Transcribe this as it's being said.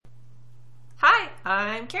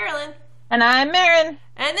I'm Carolyn. And I'm Marin.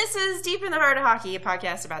 And this is Deep in the Heart of Hockey, a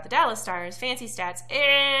podcast about the Dallas Stars, fancy stats,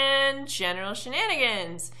 and general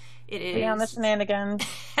shenanigans. It is heavy on the shenanigans.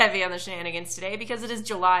 Heavy on the shenanigans today because it is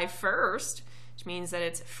July 1st, which means that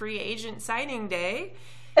it's free agent signing day.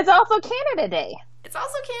 It's also Canada Day. It's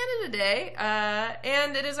also Canada Day,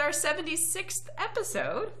 and it is our 76th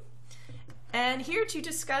episode. And here to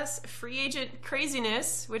discuss free agent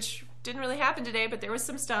craziness, which didn't really happen today, but there was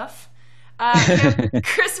some stuff. We have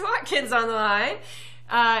Chris Watkins on the line.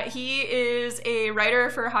 He is a writer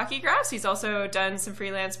for Hockey Graphs. He's also done some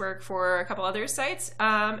freelance work for a couple other sites.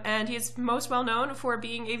 And he's most well known for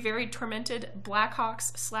being a very tormented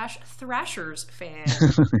Blackhawks/Thrashers fan.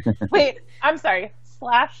 Wait, I'm sorry.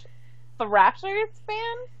 /Thrashers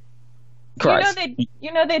fan? Correct.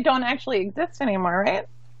 You know they don't actually exist anymore, right?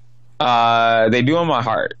 They do in my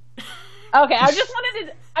heart. Okay, I just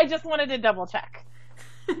wanted to double check.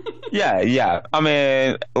 Yeah. I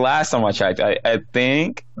mean, last time I checked, I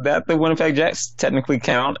think that the Winnipeg Jets technically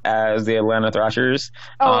count as the Atlanta Thrashers.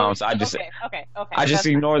 So I just okay. I just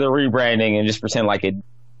ignore the rebranding and just pretend like it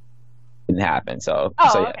didn't happen. So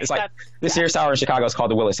yeah, it's like the Sears Tower in Chicago is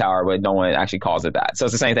called the Willis Tower, but no one actually calls it that. So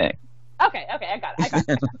it's the same thing. Okay, I got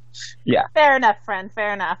it. Yeah. Fair enough, friend.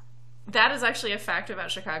 Fair enough. That is actually a fact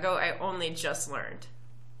about Chicago I only just learned.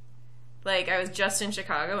 Like, I was just in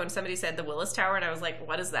Chicago and somebody said the Willis Tower, and I was like,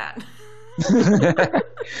 what is that?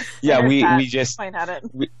 Yeah, we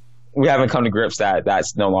haven't come to grips that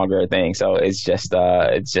that's no longer a thing. So it's just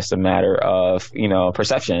a matter of,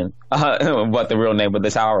 perception, what the real name of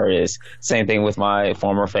the tower is. Same thing with my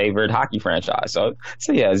former favorite hockey franchise. So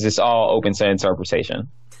yeah, it's just all open to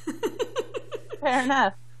interpretation. Fair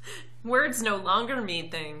enough. Words no longer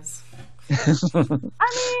mean things. I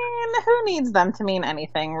mean, who needs them to mean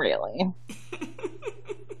anything, really?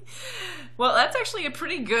 Well, that's actually a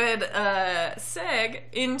pretty good seg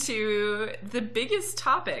into the biggest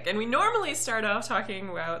topic. And we normally start off talking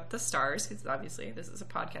about the Stars, because obviously this is a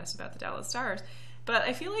podcast about the Dallas Stars. But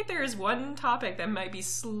I feel like there is one topic that might be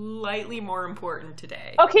slightly more important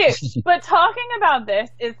today. Okay, but talking about this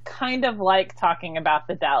is kind of like talking about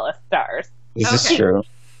the Dallas Stars. This is true.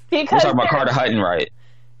 Because we're talking about Carter Hutton, right?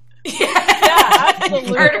 Yeah,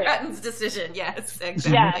 absolutely. Carter Hutton's decision, yes,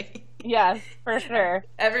 exactly. Yes, for sure.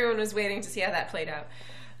 Everyone was waiting to see how that played out.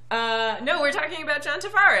 No, we're talking about John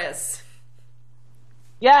Tavares.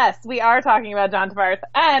 Yes, we are talking about John Tavares.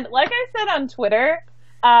 And like I said on Twitter,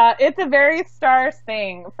 it's a very Stars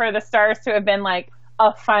thing for the Stars to have been like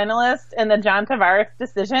a finalist in the John Tavares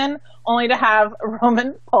decision, only to have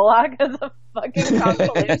Roman Polak as a fucking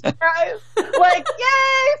consolation prize. Like,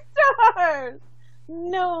 yay, Stars!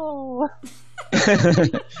 No.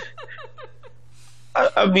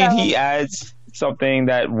 I mean, he adds something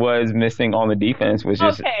that was missing on the defense, which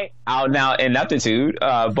is out and out ineptitude.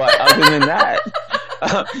 But other than that,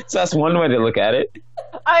 so that's one way to look at it.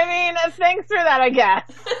 I mean, thanks for that, I guess.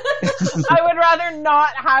 I would rather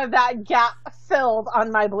not have that gap filled on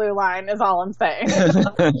my blue line, is all I'm saying.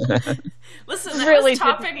 Listen, that really was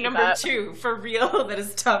topic number 2. For real, that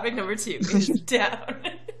is topic number 2. It is down.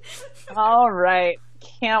 All right.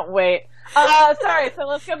 Can't wait. Sorry, so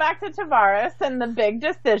let's go back to Tavares and the big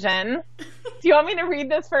decision. Do you want me to read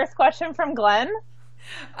this first question from Glenn?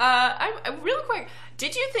 I'm real quick.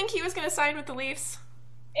 Did you think he was going to sign with the Leafs?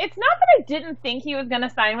 It's not that I didn't think he was going to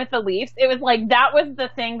sign with the Leafs. It was like that was the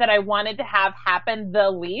thing that I wanted to have happen the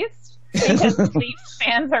least because Leafs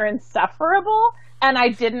fans are insufferable, and I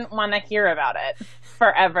didn't want to hear about it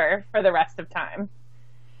forever for the rest of time.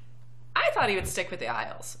 I thought he would stick with the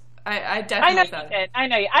Isles. I definitely thought he did. I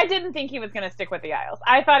know. I didn't think he was going to stick with the Isles.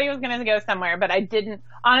 I thought he was going to go somewhere, but I didn't.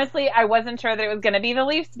 Honestly, I wasn't sure that it was going to be the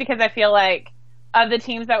Leafs because I feel like of the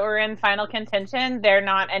teams that were in final contention, they're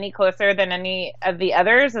not any closer than any of the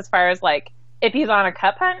others as far as like if he's on a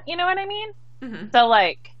cup hunt. You know what I mean? Mm-hmm. So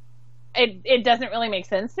like, it doesn't really make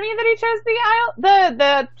sense to me that he chose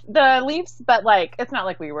the Leafs, but like it's not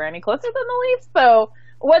like we were any closer than the Leafs, so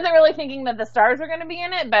I wasn't really thinking that the Stars were going to be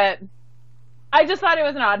in it, but I just thought it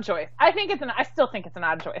was an odd choice. I still think it's an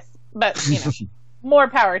odd choice, but more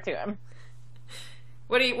power to him.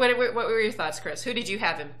 What were your thoughts, Chris? Who did you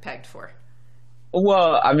have him pegged for?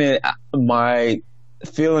 Well, I mean, my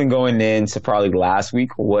feeling going into probably last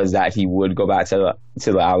week was that he would go back to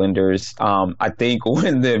the Islanders. I think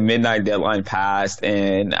when the midnight deadline passed,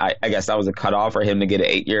 and I guess that was a cutoff for him to get an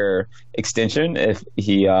 8-year extension if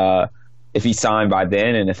he signed by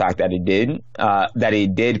then, and the fact that it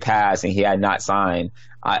did pass and he had not signed,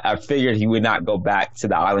 I figured he would not go back to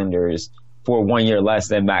the Islanders for 1 year less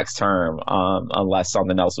than max term, unless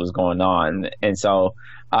something else was going on. And so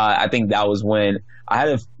I think that was when I had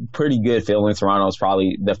a pretty good feeling Toronto was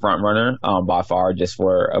probably the front runner by far, just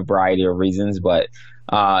for a variety of reasons. But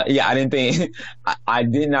yeah, I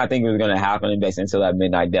did not think it was going to happen basically until that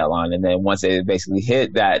midnight deadline. And then once it basically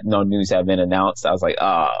hit that no news had been announced, I was like,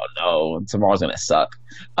 oh no, tomorrow's going to suck.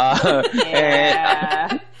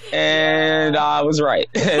 Yeah. And I was right.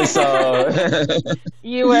 So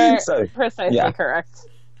You were precisely correct.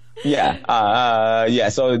 Yeah. Yeah.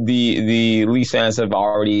 So the Leafs fans have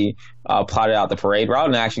already plotted out the parade route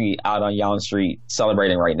and actually out on Yonge Street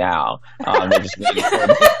celebrating right now. They're just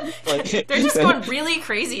they're just going really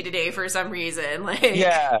crazy today for some reason. Like,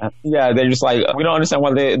 yeah. They're just like, we don't understand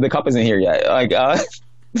why the cup isn't here yet. Like,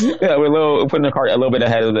 yeah, we're putting the cart a little bit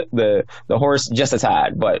ahead of the horse, just a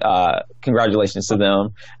tad. But congratulations to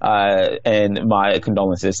them, and my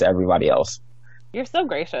condolences to everybody else. You're so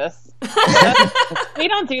gracious. We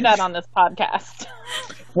don't do that on this podcast.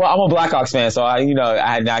 Well, I'm a Blackhawks fan, so I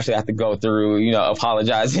actually have to go through,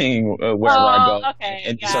 apologizing wherever I go,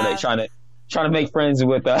 and sort of trying to make friends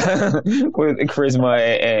with with charisma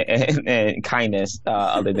and kindness,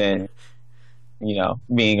 other than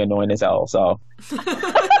being annoying as hell. So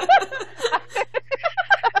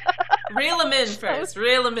reel them in first.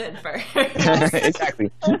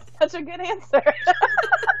 Exactly. That's such a good answer.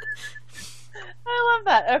 I love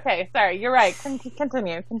that. Okay, sorry, you're right.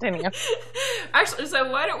 Continue. Actually,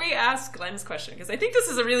 so why don't we ask Glenn's question? Because I think this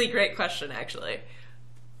is a really great question, actually.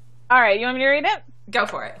 All right, you want me to read it? Go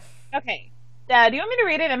for it. Okay. Do you want me to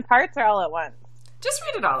read it in parts or all at once? Just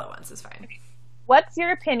read it all at once. It's fine. Okay. What's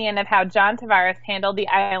your opinion of how John Tavares handled the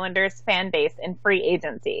Islanders fan base in free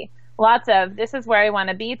agency? Lots of, this is where I want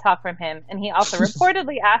to be, talk from him. And he also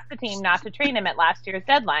reportedly asked the team not to trade him at last year's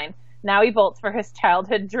deadline. Now he bolts for his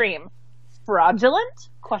childhood dream. Fraudulent? ?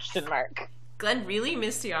 Glenn really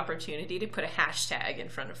missed the opportunity to put a hashtag in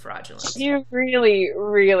front of fraudulent. You really,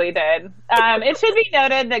 really did. It should be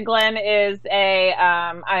noted that Glenn is a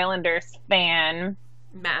Islanders fan.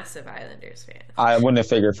 Massive Islanders fan. I wouldn't have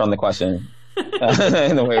figured from the question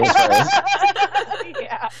in the way it was phrased.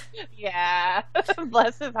 Yeah.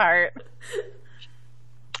 Bless his heart.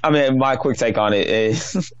 I mean, my quick take on it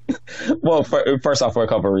is, well, first off, for a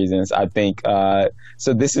couple of reasons. I think,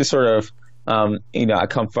 so this is sort of, I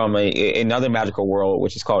come from another magical world,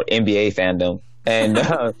 which is called NBA fandom. And,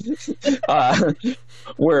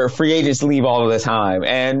 where free agents leave all of the time.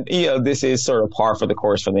 And, this is sort of par for the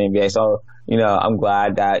course for the NBA. So, I'm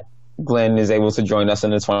glad that Glenn is able to join us in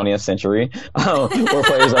the 20th century, where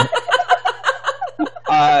players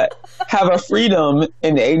have a freedom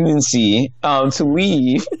in the agency to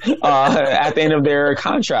leave at the end of their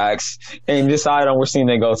contracts and decide on which team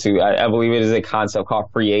they go to. I believe it is a concept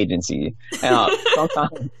called free agency.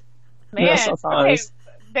 Sometimes, okay,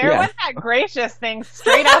 there was that gracious thing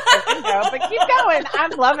straight out the window, but keep going.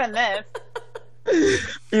 I'm loving this.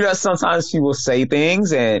 Sometimes people say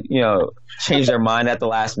things and, change their mind at the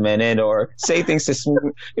last minute, or say things to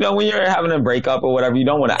smooth, when you're having a breakup or whatever, you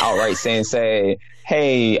don't want to outright say,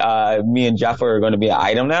 hey, me and Jeff are going to be an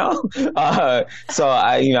item now. So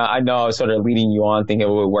I know I was sort of leading you on thinking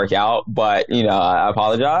it would work out, but, I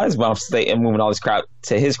apologize, but I'm moving all this crap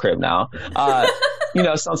to his crib now.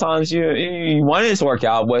 Sometimes you want it to work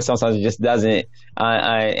out, but sometimes it just doesn't.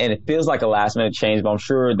 And it feels like a last minute change, but I'm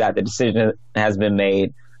sure that the decision has been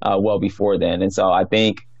made well before then. And so I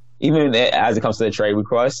think even as it comes to the trade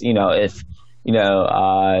request, if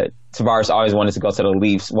Tavares always wanted to go to the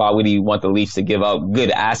Leafs, why would he want the Leafs to give up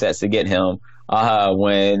good assets to get him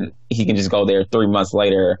when he can just go there 3 months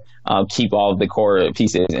later, keep all of the core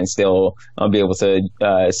pieces and still be able to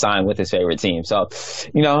sign with his favorite team? So,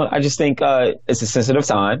 I just think it's a sensitive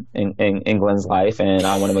time in Glenn's life, and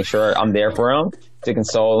I want to make sure I'm there for him to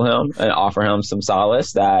console him and offer him some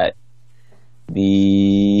solace that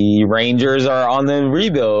the Rangers are on the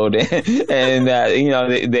rebuild, and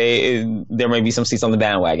that there may be some seats on the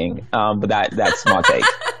bandwagon. But that's my take.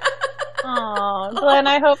 Oh, Glenn,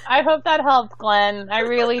 I hope that helps, Glenn. I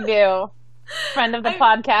really do. Friend of the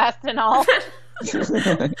podcast and all.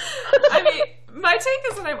 I mean, my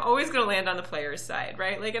take is that I'm always going to land on the player's side,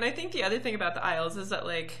 right? Like, and I think the other thing about the Isles is that,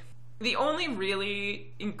 like, the only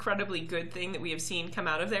really incredibly good thing that we have seen come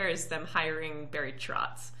out of there is them hiring Barry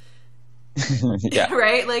Trotz. Yeah.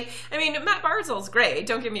 Right? Like, I mean, Matt Barzal's great,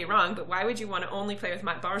 don't get me wrong, but why would you want to only play with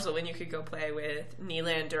Matt Barzal when you could go play with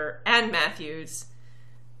Nylander and Matthews?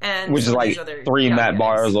 And which is like three Matt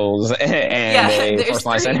Barzals and a first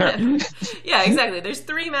line center. Yeah, exactly. There's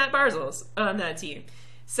 3 Matt Barzals on that team.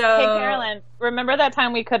 So, hey, Carolyn, remember that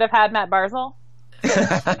time we could have had Matt Barzal?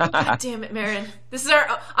 God damn it, Marin. This is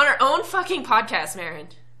on our own fucking podcast, Marin.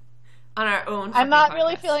 on our own. I'm not podcast.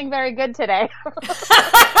 really feeling very good today.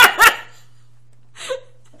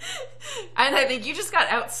 And I think you just got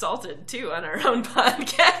out-salted, too, on our own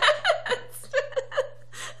podcast.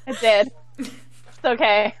 I did. It's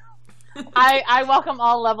okay. I welcome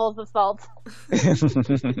all levels of salt.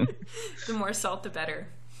 The more salt, the better.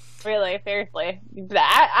 Really, seriously.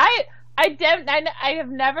 I have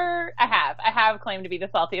claimed to be the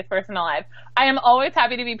saltiest person alive. I am always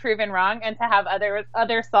happy to be proven wrong and to have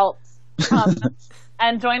other salts come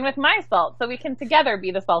and join with my salt so we can together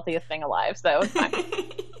be the saltiest thing alive. So it's fine.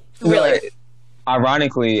 Really.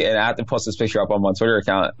 Ironically, and I have to post this picture up on my Twitter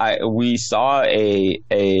account, we saw a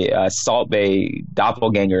Salt Bay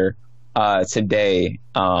doppelganger today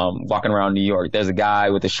walking around New York. There's a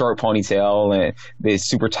guy with a short ponytail and this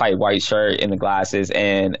super tight white shirt and the glasses,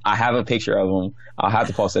 and I have a picture of him. I'll have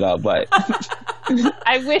to post it up, but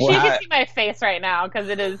I wish you could see my face right now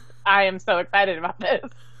because I am so excited about this.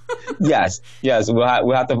 Yes, we'll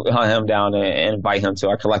have to hunt him down and invite him to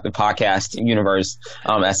our collective podcast universe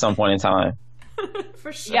at some point in time.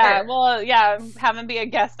 For sure. Yeah, well, have him be a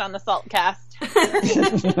guest on the Saltcast.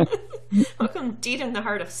 Welcome deep in the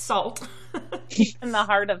heart of salt. In the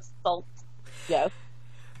heart of salt. Yes.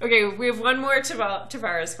 Okay, we have one more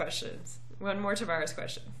Tavares questions. One more Tavares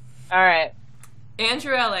question. All right.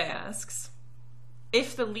 Andrew LA asks,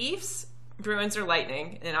 if the Leafs, Bruins, or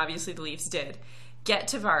Lightning, and obviously the Leafs did, get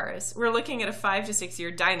Tavares, we're looking at a 5 to 6 year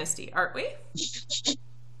dynasty, aren't we?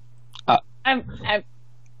 I'm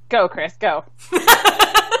Go, Chris, go.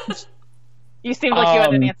 You seemed like you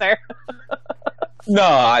had an answer.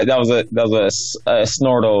 No, that was a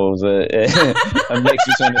snortle. It was a mix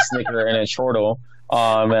between a snicker and a chortle.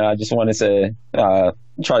 And I just wanted to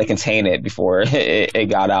try to contain it before it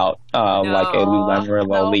got out like a Lou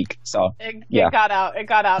Lamoriello leak. So it got out. It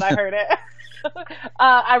got out. I heard it.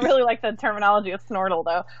 I really like the terminology of snortle,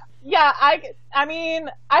 though. Yeah, I mean,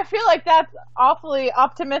 I feel like that's awfully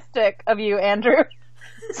optimistic of you, Andrew,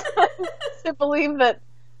 to believe that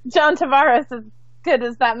John Tavares, as good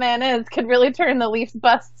as that man is, could really turn the Leafs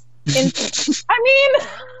busts into... I mean,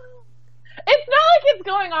 it's not like it's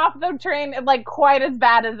going off the train like quite as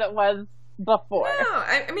bad as it was before. No,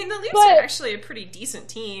 I mean, the Leafs are actually a pretty decent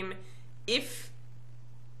team. If...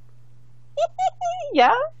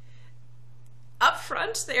 Yeah? Up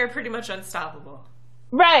front, they are pretty much unstoppable.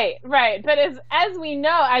 Right. But as we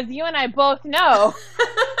know, as you and I both know,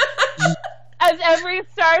 as every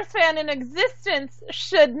Stars fan in existence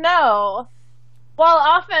should know,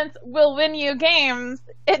 while offense will win you games,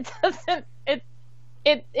 it doesn't.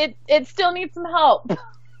 It still needs some help.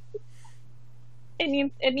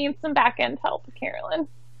 It needs some back end help, Carolyn.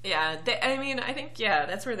 Yeah, I think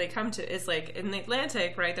that's where they come to. Is like in the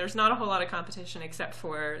Atlantic, right? There's not a whole lot of competition except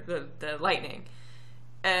for the Lightning.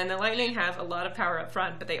 And the Lightning have a lot of power up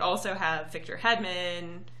front, but they also have Victor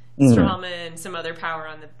Hedman, Strawman, some other power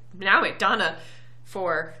on the... Now McDonough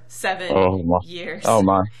for 7 years. Oh,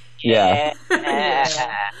 my. Yeah.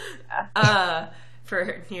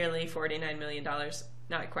 For nearly $49 million.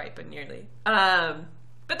 Not quite, but nearly. But,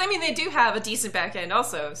 I mean, they do have a decent back end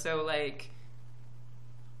also, so, like...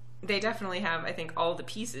 They definitely have, I think, all the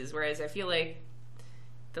pieces, whereas I feel like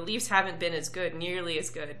the Leafs haven't been nearly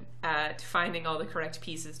as good at finding all the correct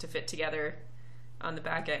pieces to fit together on the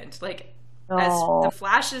back end. Like, as the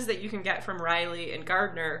flashes that you can get from Riley and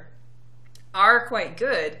Gardner are quite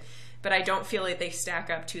good, but I don't feel like they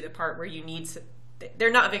stack up to the part where you need...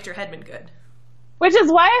 They're not Victor Hedman good. Which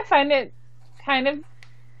is why I find it kind of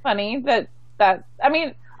funny that I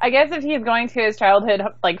mean, I guess if he's going to his childhood,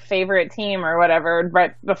 like, favorite team or whatever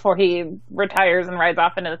right before he retires and rides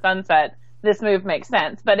off into the sunset, this move makes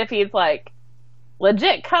sense. But if he's, like,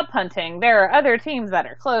 legit cup hunting, there are other teams that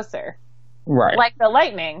are closer. Right. Like the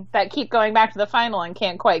Lightning that keep going back to the final and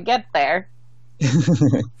can't quite get there.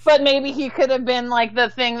 But maybe he could have been, like, the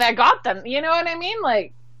thing that got them. You know what I mean?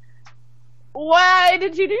 Like, why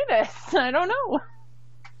did you do this? I don't know.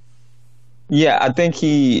 Yeah, I think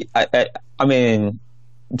I mean,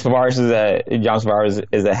 John Tavares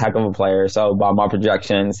is a heck of a player. So by my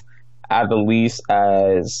projections, I have the Leafs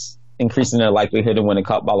as increasing their likelihood to win a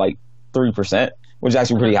cup by like 3%, which is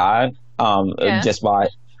actually pretty high. Just by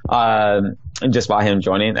him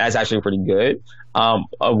joining, that's actually pretty good.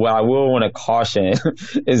 What I will want to caution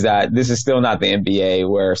is that this is still not the NBA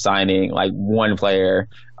where signing like one player,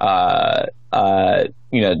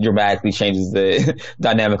 dramatically changes the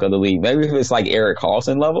dynamic of the league. Maybe if it's like Erik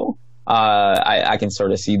Karlsson level, I can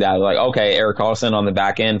sort of see that. Like, okay, Erik Karlsson on the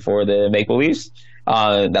back end for the Maple Leafs.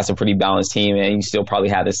 That's a pretty balanced team, and you still probably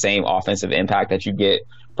have the same offensive impact that you get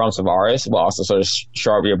from Tavares, but also sort of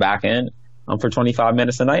shore up your back end. for 25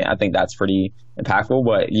 minutes a night. I think that's pretty impactful.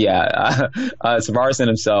 But yeah, Tavares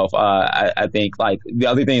himself, I think like the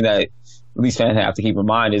other thing that Leafs fans have to keep in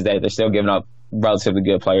mind is that they're still giving up relatively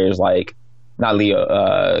good players like not Leo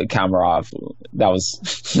Kamarov. That was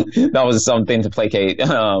that was something to placate Lou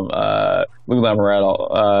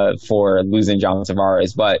Lamoriello for losing John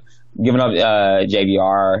Tavares, but giving up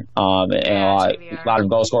JVR and a lot of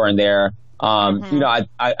goal scoring there. You know,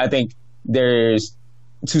 I think there's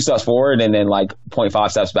 2 steps forward and then like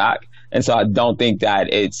 0.5 steps back, and so I don't think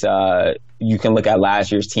that it's you can look at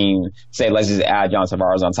last year's team, say let's just add John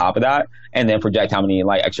Tavares on top of that, and then project how many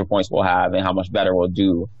like extra points we'll have and how much better we'll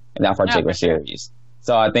do in that particular series.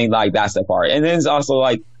 So I think like that's the part. And then it's also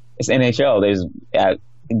like it's NHL. There's at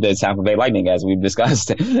the Tampa Bay Lightning, as we've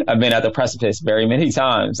discussed. I've been at the precipice very many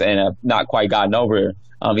times and have not quite gotten over,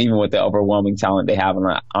 even with the overwhelming talent they have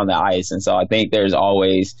on the ice. And so I think there's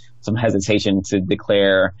always some hesitation to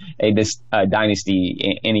declare this dynasty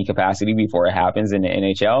in any capacity before it happens in the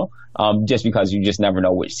NHL, just because you just never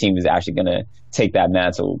know which team is actually going to take that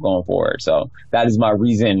mantle going forward. So that is my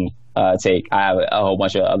reason take. I have a whole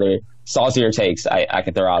bunch of other saltier takes I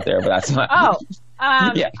can throw out there, but that's my...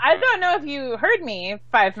 Yeah. I don't know if you heard me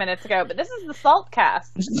 5 minutes ago, but this is the Salt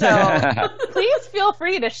Cast. So please feel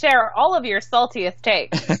free to share all of your saltiest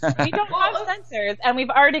takes. We don't have censors, and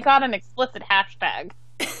we've already got an explicit hashtag.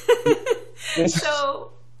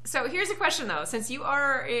 So here's a question though. Since you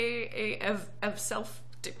are a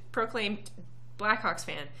self-proclaimed Blackhawks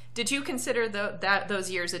fan, did you consider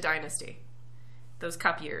those years a dynasty? Those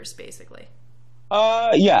cup years, basically.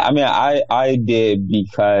 Yeah. I mean, I did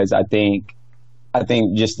because I think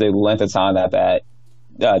just the length of time that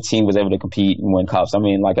team was able to compete and win cups. I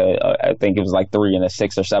mean, like I think it was like 3 in a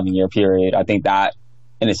 6 or 7 year period. I think that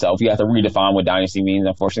in itself, you have to redefine what dynasty means,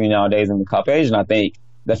 unfortunately, nowadays in the cup age. And I think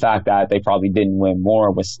the fact that they probably didn't win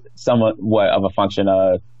more was somewhat of a function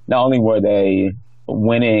of not only were they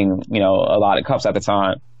winning, you know, a lot of cups at the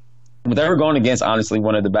time, but they were going against, honestly,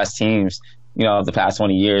 one of the best teams, you know, of the past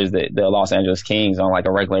 20 years, the Los Angeles Kings, on like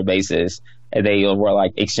a regular basis. And they were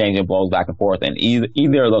like exchanging blows back and forth. And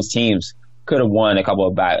either of those teams could have won a couple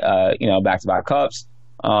of back-to-back cups,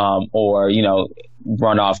 or, you know,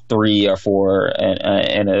 run off 3 or 4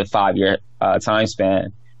 in a 5-year time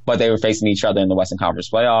span. But they were facing each other in the Western Conference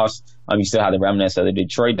playoffs. You still had the remnants of the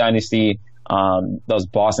Detroit dynasty. Those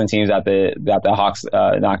Boston teams that the Hawks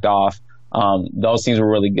knocked off. Those teams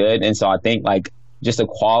were really good. And so I think like just the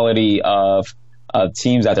quality of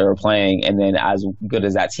teams that they were playing, and then as good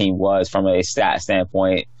as that team was from a stat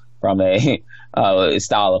standpoint, from a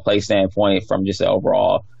style of play standpoint, from just an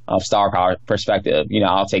overall star power perspective, you know,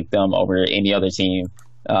 I'll take them over any other team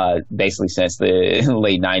basically since the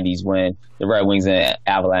late 90s when the Red Wings and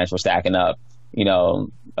Avalanche were stacking up, you know,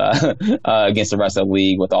 against the rest of the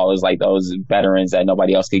league with all those veterans that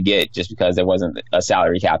nobody else could get just because there wasn't a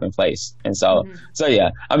salary cap in place. And so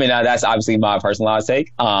yeah, I mean, that's obviously my personalized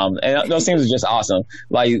take. And those teams are just awesome.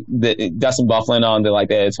 Like the Dustin Byfuglien on the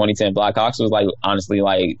 2010 Blackhawks was like honestly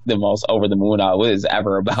like the most over the moon I was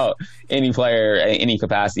ever about any player in any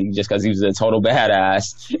capacity, just because he was a total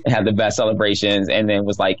badass and had the best celebrations, and then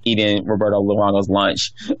was like eating Roberto Luongo's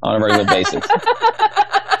lunch on a regular basis.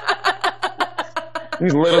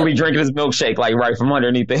 He's literally drinking his milkshake like right from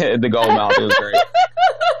underneath the goal mouth. It was great.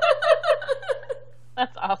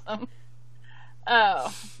 That's awesome.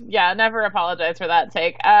 Oh, yeah, never apologize for that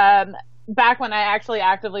take. Back when I actually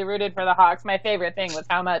actively rooted for the Hawks, my favorite thing was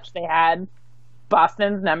how much they had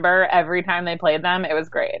Boston's number every time they played them. It was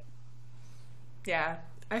great. Yeah.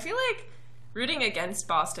 I feel like rooting against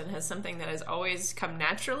Boston has something that has always come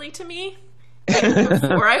naturally to me.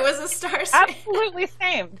 Before I was a Stars fan. Absolutely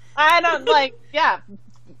same. I don't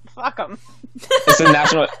fuck them.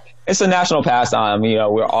 It's a national pastime. You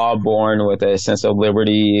know, we're all born with a sense of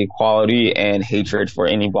liberty, equality, and hatred for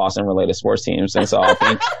any Boston-related sports teams. And so I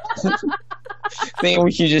think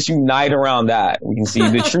we should just unite around that. We can see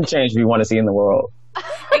the true change we want to see in the world.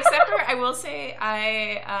 Except for, I will say,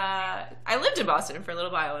 I lived in Boston for a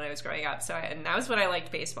little while when I was growing up, and that was when I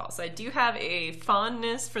liked baseball. So I do have a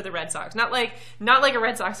fondness for the Red Sox. Not like a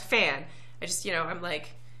Red Sox fan. I just, you know, I'm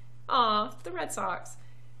like, aw, the Red Sox.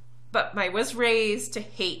 But I was raised to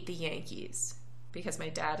hate the Yankees because my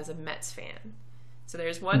dad is a Mets fan. So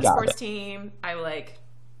there's one sports team I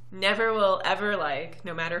never will ever like,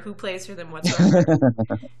 no matter who plays for them whatsoever,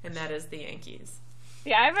 and that is the Yankees.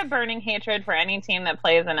 Yeah, I have a burning hatred for any team that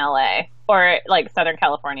plays in LA or like Southern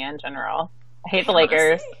California in general. I hate the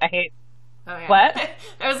Lakers. I Oh, yeah. What?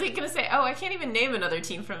 I was going to say, I can't even name another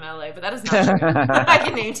team from LA, but that is not true. I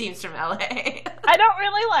can name teams from LA. I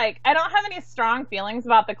don't have any strong feelings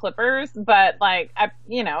about the Clippers, but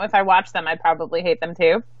if I watch them, I'd probably hate them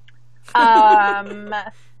too.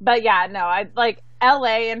 But yeah, no, I like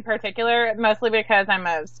LA in particular, mostly because I'm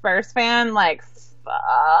a Spurs fan. Like,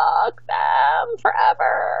 fuck them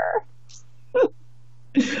forever.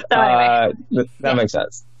 So anyway. That makes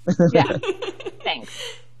sense. Yeah.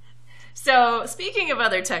 Thanks. So, speaking of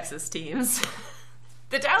other Texas teams,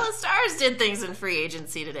 the Dallas Stars did things in free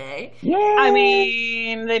agency today. Yeah. I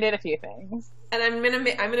mean, they did a few things. And I'm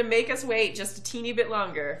gonna make us wait just a teeny bit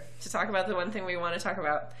longer to talk about the one thing we want to talk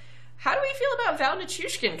about. How do we feel about Val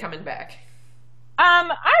Nichushkin coming back? I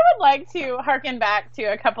would like to harken back to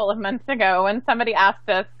a couple of months ago when somebody asked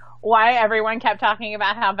us why everyone kept talking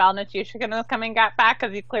about how Val Nichushkin was coming back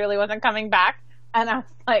because he clearly wasn't coming back. And I was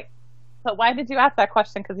like, but why did you ask that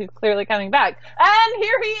question? Because he's clearly coming back. And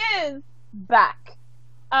here he is, back.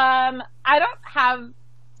 I don't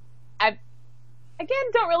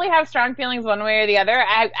really have strong feelings one way or the other.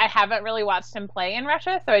 I haven't really watched him play in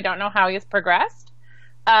Russia, so I don't know how he's progressed.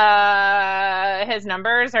 His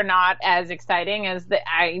numbers are not as exciting as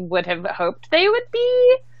I would have hoped they would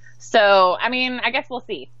be. So, I mean, I guess we'll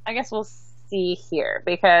see. Here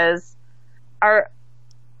because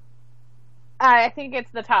I think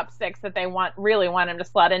it's the top 6 that they really want him to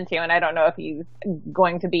slot into, and I don't know if he's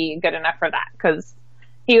going to be good enough for that because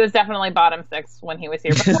he was definitely bottom 6 when he was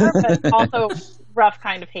here before, but also Ruff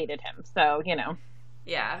kind of hated him, so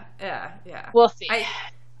Yeah. We'll see.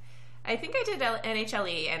 I think I did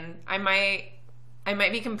NHLE, and I might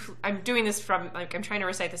be. I'm doing this from I'm trying to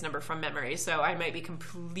recite this number from memory, so I might be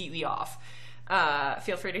completely off.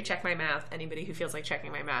 Feel free to check my math, anybody who feels like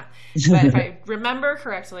checking my math. But if I remember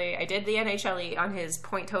correctly, I did the NHLE on his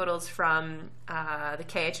point totals from the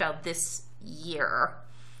KHL this year.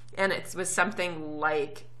 And it was something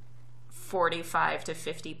like 45 to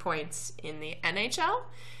 50 points in the NHL.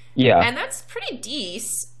 Yeah. And that's pretty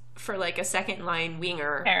decent for like a second line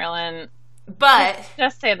winger. Carolyn. But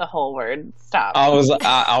just say the whole word. Stop. I was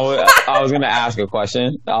going to ask a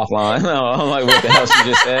question offline. I'm like, what the hell she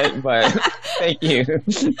just said? But thank you.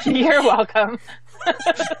 You're welcome.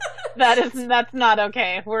 That's not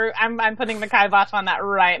okay. I'm putting the kibosh on that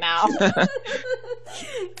right now.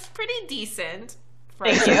 It's pretty decent for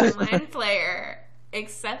Thank a you. line player,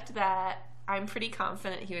 except that I'm pretty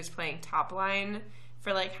confident he was playing top line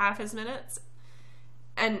for like half his minutes.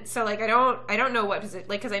 And so, like, I don't know what position,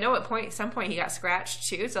 like, because I know at some point he got scratched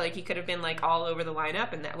too. So, like, he could have been like all over the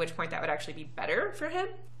lineup, and at which point that would actually be better for him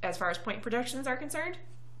as far as point productions are concerned.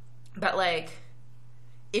 But like,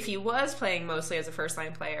 if he was playing mostly as a first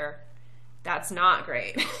line player, that's not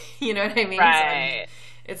great. You know what I mean? Right. So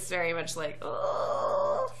it's very much like,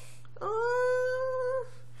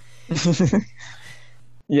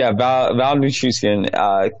 Yeah, Val Nichushkin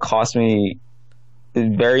cost me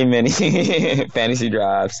very many fantasy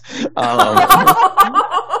drafts.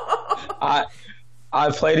 I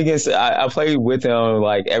played with him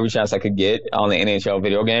like every chance I could get on the NHL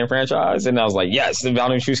video game franchise, and I was like, yes, Val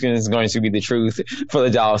Nichushkin is going to be the truth for the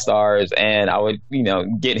Dallas Stars, and I would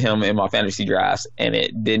get him in my fantasy drafts, and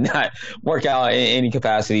it did not work out in any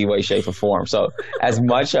capacity, way, shape, or form. So as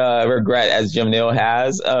much regret as Jim Neal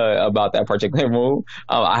has about that particular move,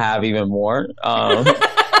 I have even more.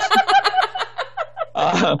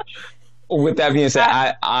 With that being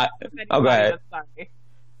said, go ahead. Sorry.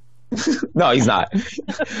 No, he's not.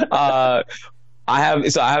 I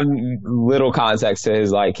have little context to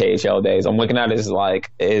his like KHL days. I'm looking at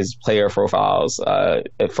his player profiles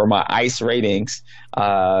for my ice ratings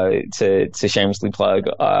to shamelessly plug.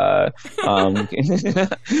 You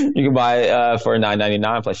can buy it for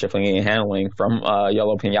 $9.99 plus shipping and handling from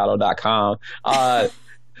yellowpinado.com.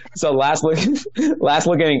 So last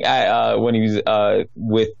looking at when he was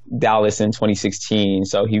with Dallas in 2016,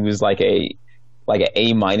 so he was like a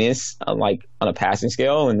A minus like on a passing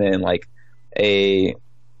scale, and then like an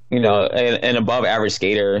above average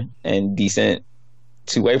skater and decent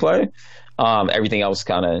two-way play. Everything else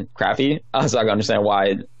kind of crappy. So I can understand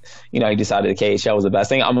why he decided the KHL was the best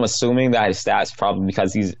thing. I'm assuming that his stats probably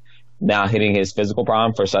because he's now hitting his physical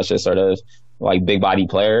prime for such a sort of like big body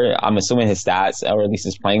player. I'm assuming his stats or at least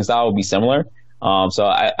his playing style will be similar. So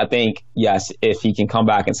I think, yes, if he can come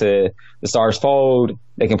back into the Stars fold,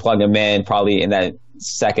 they can plug him in probably in that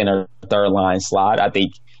second or third line slot. I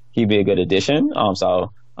think he'd be a good addition.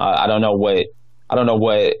 So I don't know what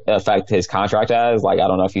effect his contract has. Like, I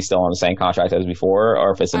don't know if he's still on the same contract as before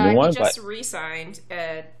or if it's a new one. He just re-signed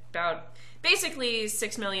at about basically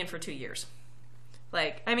 $6 million for 2 years.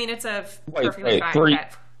 Like, I mean, it's a perfectly fine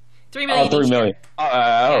cut. $3 million. 3 million.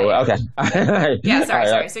 Okay. Yeah, sorry. $6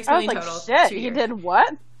 I was million like, total. shit, 2 he years. did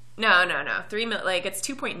what? No. 3 million. Like it's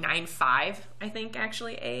 2.95, I think,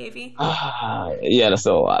 actually, AAV. Yeah, that's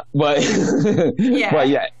still a lot. But Yeah. but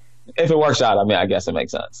yeah, if it works out, I mean, I guess it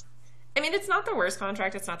makes sense. I mean, it's not the worst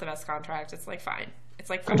contract. It's not the best contract. It's like fine. It's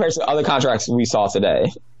like fine. Compared to other contracts we saw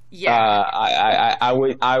today. Yeah. I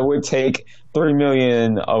would take $3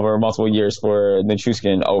 million over multiple years for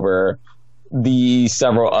Nichushkin over the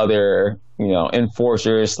several other,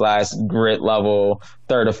 enforcers / grit level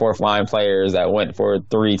 3rd or 4th line players that went for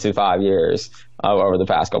 3 to 5 years over the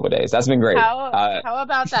past couple of days. That's been great. How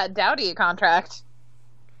about that Doughty contract?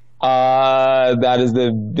 That is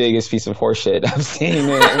the biggest piece of horseshit I've seen.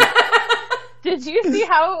 Did you see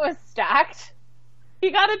how it was stacked?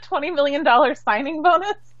 He got a $20 million signing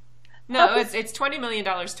bonus. No, it's $20 million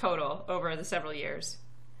total over the several years.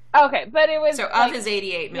 Okay, but it was so of his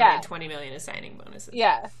 $88 million, $20 million is signing bonuses.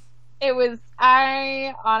 Yeah, it was.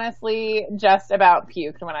 I honestly just about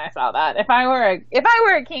puked when I saw that. If I were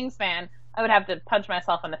a Kings fan, I would have to punch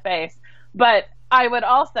myself in the face. But I would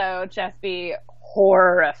also just be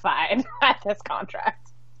horrified at this contract.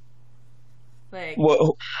 Like,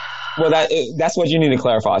 well, that's what you need to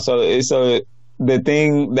clarify. So the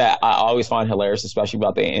thing that I always find hilarious, especially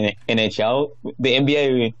about the NHL, the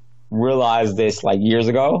NBA realized this like years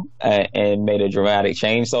ago and made a dramatic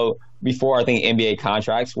change. So before, I think NBA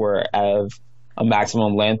contracts were of a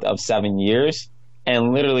maximum length of 7 years,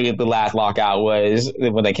 and literally the last lockout was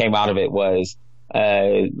when they came out of it was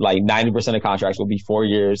like 90% of contracts would be 4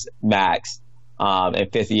 years max, and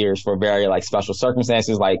 5th years for very like special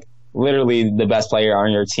circumstances, like literally the best player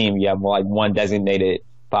on your team, you have like one designated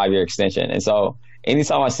 5-year extension. And so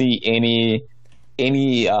anytime I see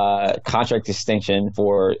any contract extension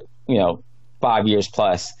for 5 years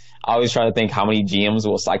plus, I always try to think how many GMs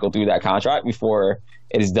will cycle through that contract before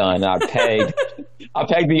it is done. I pegged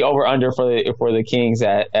the over under for the Kings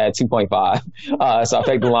at 2.5. So I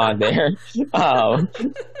pegged the line there.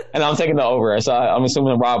 And I'm taking the over. So I'm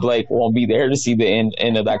assuming Rob Blake won't be there to see the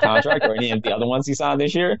end of that contract or any of the other ones he signed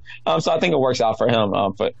this year. So I think it works out for him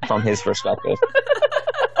from his perspective.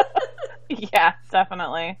 Yeah,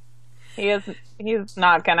 definitely. He's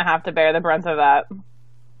not going to have to bear the brunt of that.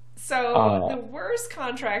 So the worst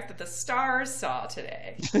contract that the Stars saw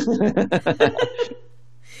today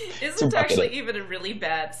isn't actually even a really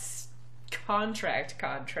bad contract,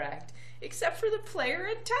 except for the player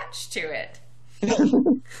attached to it.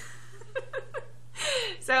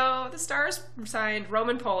 So the Stars signed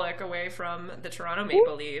Roman Polak away from the Toronto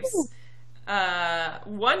Maple Leafs.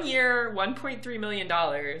 1 year, $1.3 million.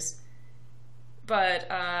 But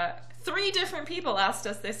 3 different people asked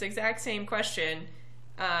us this exact same question.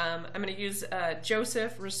 I'm going to use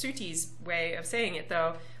Joseph Rasuti's way of saying it,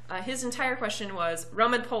 though. His entire question was,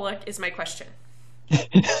 Roman Polak is my question.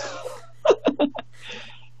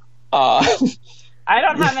 I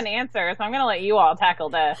don't have an answer, so I'm going to let you all tackle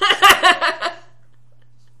this.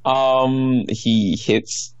 He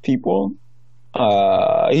hits people.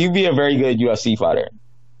 He'd be a very good UFC fighter.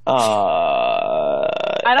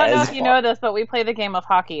 I don't know if you know this, but we play the game of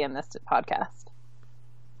hockey in this podcast.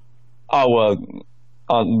 Oh, well,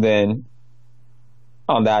 then,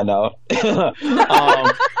 on that note. Yeah.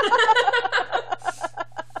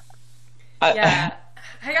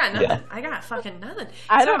 I got nothing. Yeah. I got fucking nothing.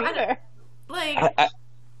 I don't either.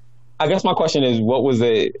 I guess my question is, what was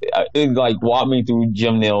it? Like, walk me through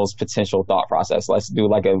Jim Neal's potential thought process. Let's do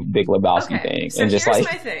like a Big Lebowski thing, so and just here's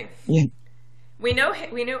like my thing. Yeah. We know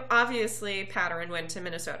obviously Patterson went to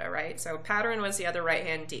Minnesota, right? So Patterson was the other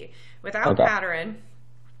right-hand D. Without Patterson,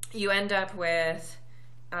 you end up with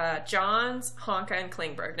Johns, Honka, and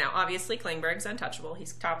Klingberg. Now, obviously, Klingberg's untouchable.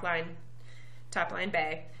 He's top line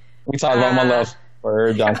bay. We talk about my love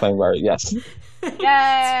for John Klingberg. Yes. Yay!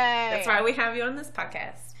 That's why we have you on this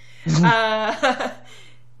podcast.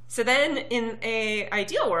 So then, in a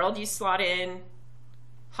ideal world, you slot in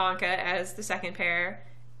Honka as the second pair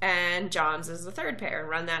and Johns as the third pair and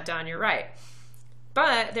run that down your right.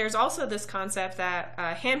 But there's also this concept that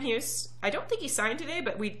Hamhuis, I don't think he signed today,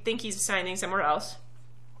 but we think he's signing somewhere else,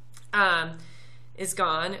 is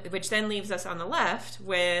gone, which then leaves us on the left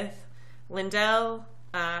with Lindell,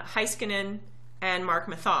 Heiskanen, and Mark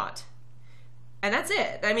Mathot. And that's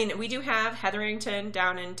it. I mean, we do have Hetherington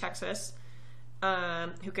down in Texas,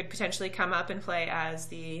 who could potentially come up and play as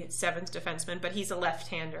the 7th defenseman, but he's a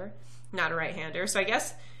left-hander, not a right-hander. So I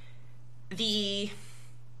guess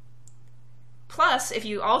plus, if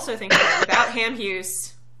you also think about it, without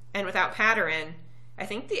Hamhuis and without Patterson, I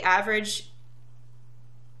think the average,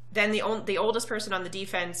 then the oldest person on the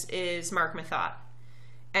defense is Mark Mathot.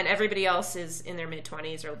 and everybody else is in their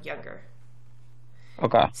mid-20s or younger.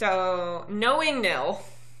 Okay. So, knowing Nil,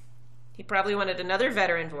 he probably wanted another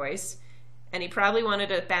veteran voice, and he probably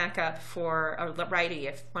wanted a backup for a righty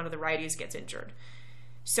if one of the righties gets injured.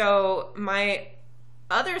 So, my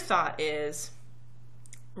other thought is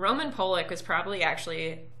Roman Polak was probably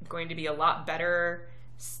actually going to be a lot better,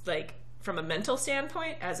 like, from a mental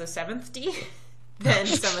standpoint as a 7th D than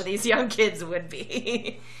some of these young kids would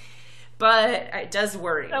be. But it does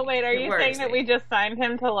worry me. So wait, are you saying that we just signed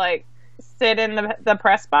him to, like, sit in the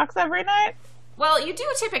press box every night? Well, you do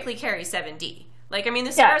typically carry 7D. Like, I mean,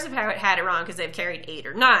 the Stars have had it wrong because they've carried 8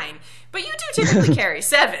 or 9, but you do typically carry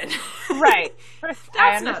 7. Right.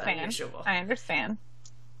 That's not unusual. I understand.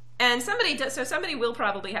 And somebody will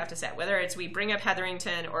probably have to set, whether it's we bring up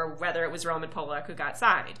Hetherington or whether it was Roman Polak who got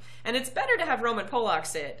signed. And it's better to have Roman Polak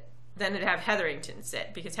sit than to have Hetherington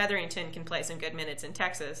sit, because Hetherington can play some good minutes in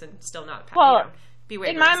Texas and still not be way.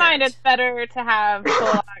 In my mind, it's better to have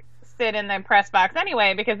Polak sit in the press box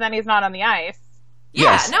anyway, because then he's not on the ice. Yeah,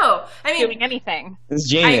 yes. No, I mean, doing anything. It's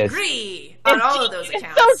genius. I agree on all of those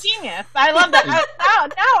accounts. It's so genius. I love that. Now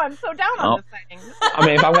I'm so down on this thing. I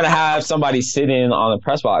mean, if I'm going to have somebody sitting on the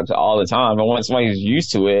press box all the time, I want somebody who's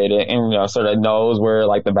used to it and sort of knows where,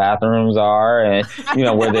 like, the bathrooms are and,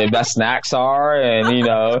 where the best snacks are and,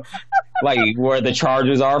 like, where the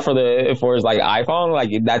chargers are for his, like, iPhone.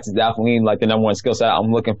 Like, that's definitely, like, the number one skill set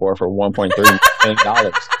I'm looking for $1.3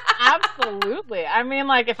 million. Absolutely. I mean,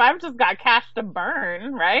 like, if I've just got cash to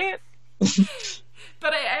burn, right?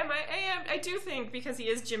 But I do think, because he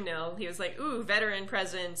is Jim Nill, he was like, ooh, veteran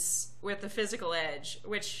presence with the physical edge,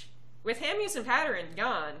 which, with Hamhuis and Patterson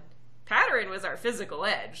gone, Patterson was our physical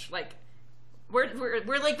edge. Like,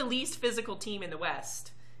 we're like the least physical team in the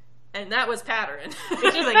West. And that was Patterson.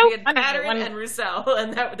 Like, so we had Patterson and Roussel,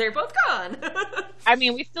 and they're both gone. I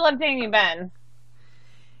mean, we still have Jamie Benn.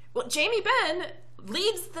 Well, Jamie Benn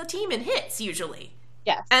leads the team in hits, usually.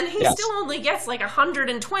 Yes. And he still only gets, like,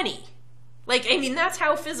 120. Like, I mean, that's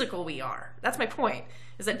how physical we are. That's my point,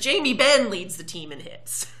 is that Jamie Benn leads the team in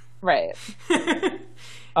hits. Right.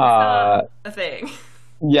 A thing.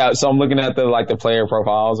 Yeah, so I'm looking at the player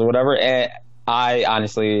profiles or whatever, and I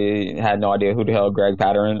honestly had no idea who the hell Greg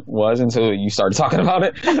Patterson was until you started talking about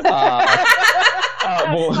it. That's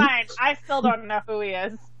fine. I still don't know who he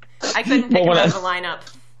is. I couldn't pick him out of the lineup.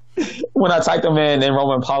 When I typed him in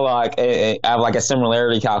Roman Polak, I have like a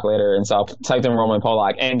similarity calculator, and so I typed in Roman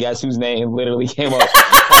Polak, and guess whose name literally came up as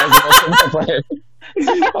the most player.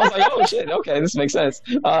 I was like, oh shit, okay, this makes sense.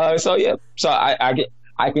 So I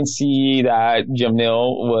can see that Jim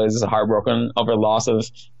Nill was heartbroken over the loss of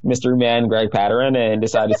mystery man Greg Patterson and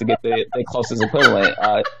decided to get the closest equivalent.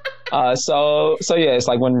 So it's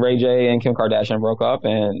like when Ray J and Kim Kardashian broke up,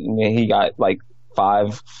 and he got like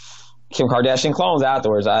 5 Kim Kardashian clones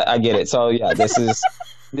afterwards. I get it. So yeah, this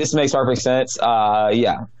makes perfect sense.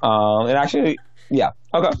 And actually, yeah.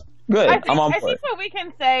 Okay, good. I'm on board. I think what we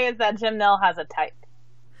can say is that Jim Nill has a type.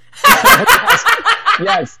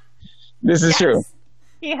 Yes, this is true.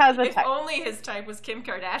 He has a type. If only his type was Kim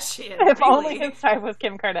Kardashian. Only his type was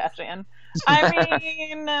Kim Kardashian.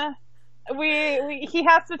 I mean, he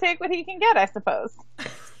has to take what he can get, I suppose.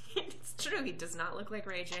 It's true. He does not look like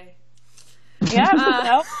Ray J. Yeah,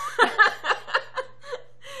 no.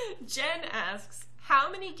 Jen asks,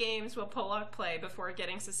 how many games will Polak play before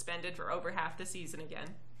getting suspended for over half the season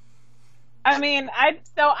again? I mean, I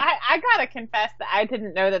gotta confess that I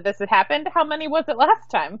didn't know that this had happened. How many was it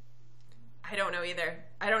last time? I don't know either.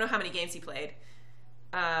 I don't know how many games he played.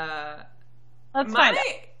 Let's find out.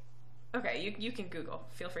 Okay, you can Google.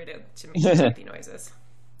 Feel free to make the noises.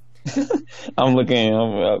 I'm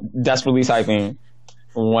looking. Desperately typing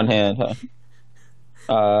one hand.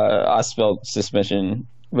 I spelled suspension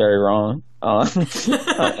very wrong.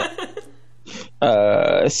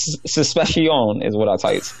 Suspicion is what I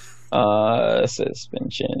typed.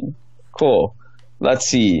 Suspension. Cool. Let's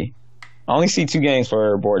see. I only see 2 games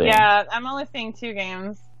for Borden. Yeah, I'm only seeing 2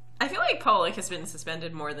 games. I feel like Polak has been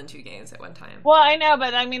suspended more than 2 games at one time. Well, I know,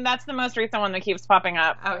 but I mean, that's the most recent one that keeps popping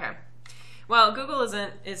up. Okay. Well, Google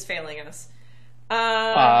is failing us.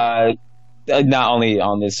 Not only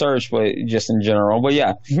on this search, but just in general. But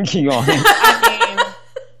yeah, keep going. I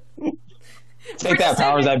mean, take that,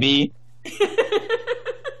 powers that be.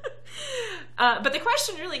 But the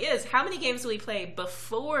question really is, how many games will he play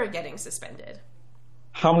before getting suspended?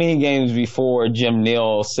 How many games before Jim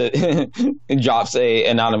Nill drops a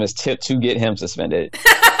anonymous tip to get him suspended?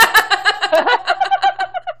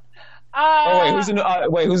 Who's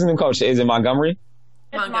the new coach? Is it Montgomery?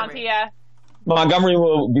 It's Monty, yeah. Montgomery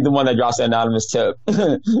will be the one that drops the anonymous tip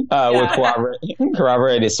with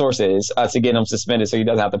corroborated sources to get him suspended so he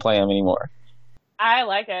doesn't have to play him anymore. I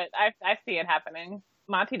like it. I see it happening.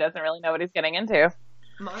 Monty doesn't really know what he's getting into.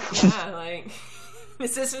 Like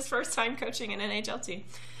this is his first time coaching an NHL team.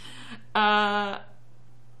 I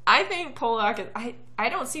think Polak. I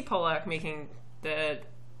don't see Polak making the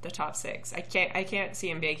top six. I can't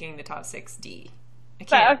see him making the top 6D.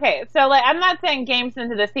 But, okay, so like I'm not saying games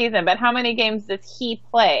into the season, but how many games does he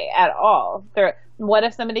play at all? What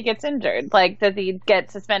if somebody gets injured? Like, does he get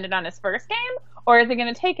suspended on his first game, or is it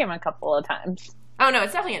going to take him a couple of times? Oh no,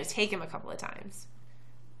 it's definitely going to take him a couple of times.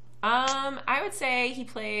 I would say he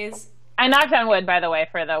plays. I knocked on wood, by the way,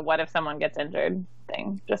 for the what if someone gets injured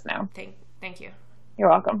thing just now. Thank you. You're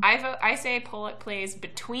welcome. I say Polak plays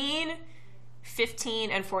between 15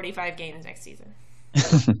 and 45 games next season.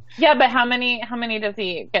 Yeah, but how many does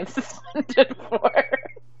he get suspended for?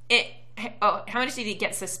 How many did he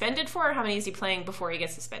get suspended for, or how many is he playing before he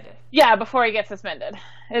gets suspended? Yeah, before he gets suspended.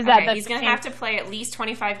 He's going to have to play at least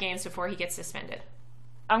 25 games before he gets suspended.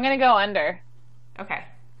 I'm going to go under. Okay.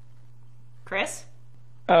 Chris?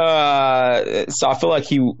 So I feel like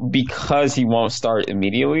because he won't start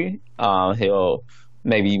immediately, he'll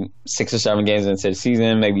maybe 6 or 7 games into the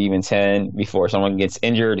season, maybe even 10 before someone gets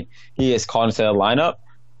injured, he is called into the lineup.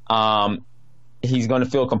 He's going to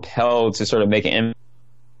feel compelled to sort of make an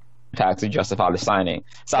impact to justify the signing.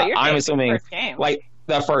 So I'm assuming like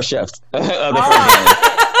the first shift of the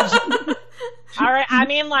first game. All right. I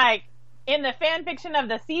mean, like in the fan fiction of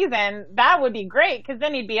the season, that would be great because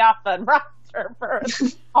then he'd be off the roster for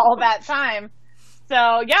all that time.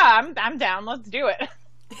 So yeah, I'm down. Let's do it.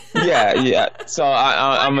 Yeah. So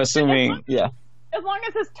I'm assuming, as long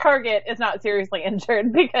as his target is not seriously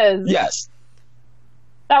injured, because yes,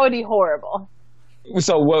 that would be horrible.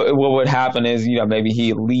 So what would happen is, maybe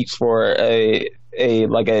he leaps for a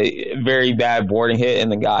very bad boarding hit, and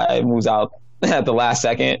the guy moves out at the last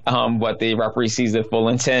second. But the referee sees the full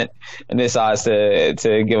intent and decides to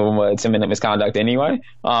give him a 10-minute misconduct anyway.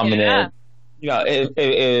 And then,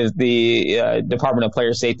 if the Department of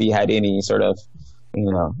Player Safety had any sort of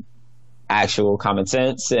actual common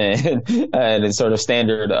sense and the sort of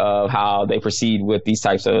standard of how they proceed with these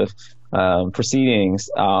types of proceedings,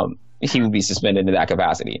 he would be suspended in that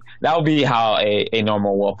capacity. That would be how a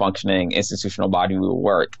normal, well-functioning institutional body would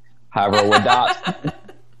work. However, with that,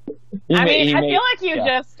 I feel like you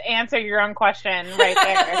just answered your own question right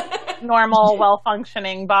there. Normal,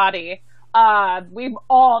 well-functioning body. We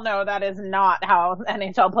all know that is not how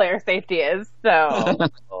NHL player safety is.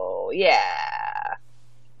 So, yeah.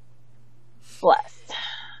 Blessed.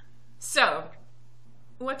 So,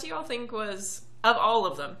 what do y'all think was, of all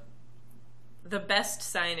of them, the best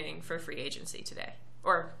signing for free agency today?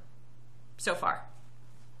 Or so far?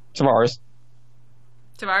 Tavares,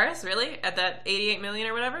 really? At that $88 million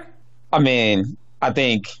or whatever? I mean, I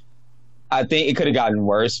think it could have gotten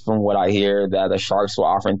worse from what I hear, that the Sharks were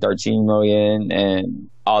offering $13 million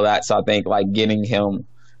and all that. So I think like getting him.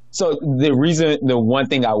 So the one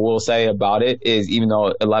thing I will say about it is, even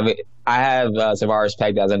though I have Tavares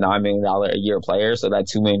pegged as a $9 million a year player, so that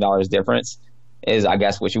 $2 million difference is, I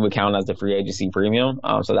guess, what you would count as the free agency premium.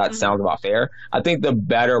 So that sounds about fair. I think the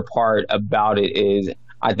better part about it is,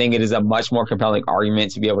 I think it is a much more compelling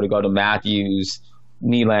argument to be able to go to Matthews,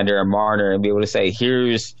 Nylander, and Marner and be able to say,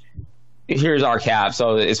 here's our cap.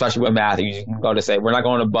 So especially with Matthews, you can go to say, we're not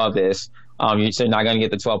going above this. You're not going to get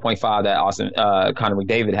the 12.5 that Connor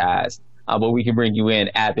McDavid has, but we can bring you in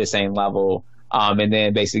at the same level. And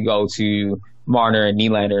then basically go to Marner and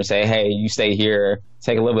Nylander and say, hey, you stay here,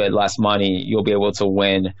 take a little bit less money, you'll be able to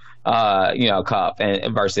win, a cup.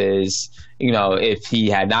 And versus, if he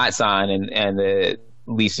had not signed and the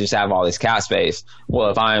Leafs just have all this cap space. Well,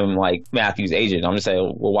 if I'm like Matthews' agent, I'm just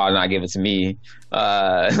saying, well, why not give it to me?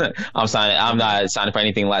 I'm not signing for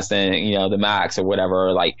anything less than, the max or whatever,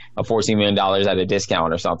 or like a $14 million at a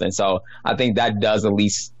discount or something. So I think that does at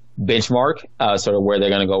least benchmark sort of where they're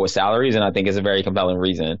going to go with salaries, and I think it's a very compelling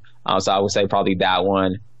reason. So I would say probably that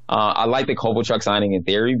one. I like the Kovalchuk signing in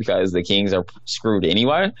theory because the Kings are screwed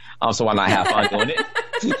anyway. So why not have fun doing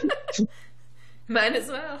it? Might as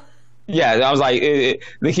well. Yeah, I was like,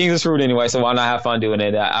 the Kings are screwed anyway, so why not have fun doing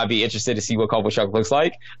it? I'd be interested to see what Kovalchuk looks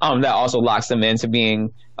like. That also locks them into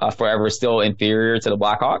being forever still inferior to the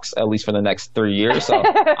Blackhawks, at least for the next 3 years. So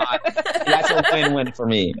that's a win-win for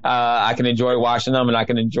me. I can enjoy watching them, and I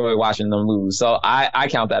can enjoy watching them lose. So I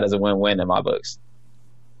count that as a win-win in my books.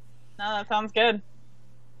 No, that sounds good.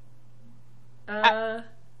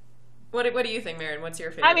 What do you think, Maren? What's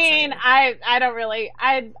your favorite? I mean, I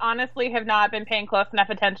honestly have not been paying close enough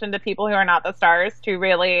attention to people who are not the Stars to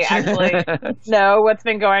really actually know what's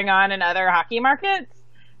been going on in other hockey markets.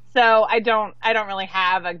 So I don't really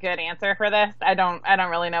have a good answer for this. I don't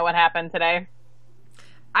really know what happened today.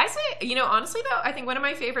 I say, honestly though, I think one of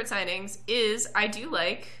my favorite signings is I do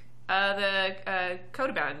like the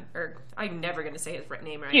Kodoban, or I'm never going to say his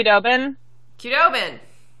name right. Khudobin.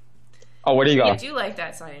 Oh, where do you go? I do like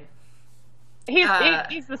that signing.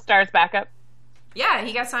 He's the Stars' backup. Yeah,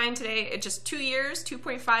 he got signed today. It's just 2 years,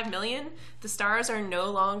 $2.5 million. The Stars are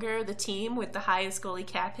no longer the team with the highest goalie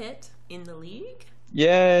cap hit in the league.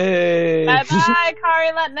 Yay! Bye-bye,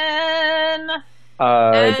 Kari Lettman.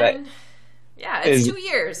 It's 2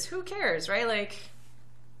 years. Who cares, right? Like,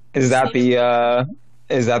 is that the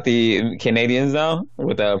Canadians now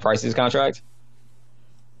with the Price's contract?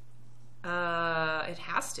 It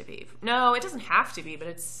has to be. No, it doesn't have to be, but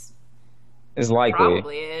it's likely.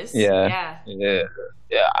 Probably is. Yeah.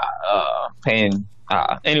 Paying.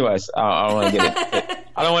 Anyways, I don't want to get it.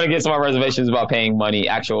 I don't want to get some reservations about paying money,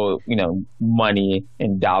 actual, money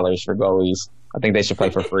in dollars for goalies. I think they should play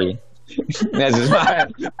for free. That's just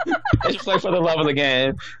they should play for the love of the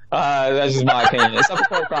game. That's just my opinion. Except for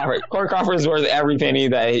Corey Crawford. Corey Crawford is worth every penny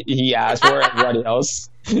that he asked for. Everybody else,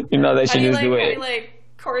 they should just do it. Like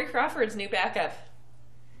Corey Crawford's new backup.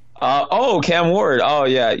 Cam Ward. Oh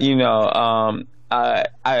yeah,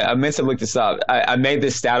 I meant to look this up. I made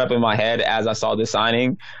this stat up in my head as I saw this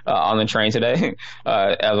signing on the train today,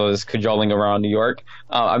 as I was cajoling around New York.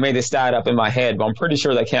 I made this stat up in my head, but I'm pretty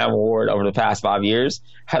sure that Cam Ward over the past 5 years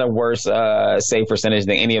had a worse save percentage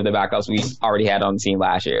than any of the backups we already had on the team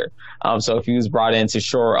last year. So if he was brought in to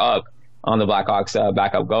shore up on the Blackhawks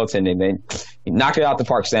backup goaltending, then he knocked it out the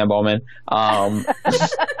park, Stan Bowman. I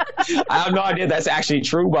have no idea that's actually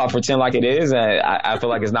true, but I'll pretend like it is, and I feel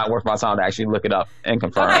like it's not worth my time to actually look it up and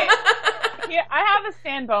confirm. Okay. Yeah, I have a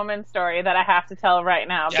Stan Bowman story that I have to tell right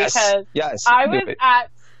now because I was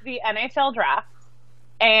at the NHL draft,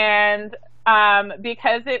 and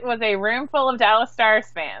because it was a room full of Dallas Stars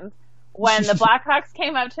fans, when the Blackhawks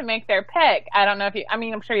came up to make their pick, I don't know if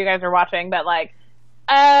I'm sure you guys are watching, but like,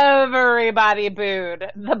 everybody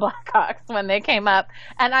booed the Blackhawks when they came up,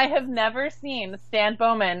 and I have never seen Stan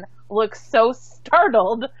Bowman look so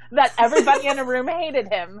startled that everybody in a room hated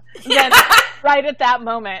him than right at that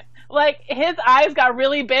moment. Like, his eyes got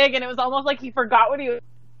really big, and it was almost like he forgot what he was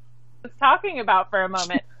talking about for a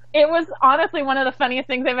moment. It was honestly one of the funniest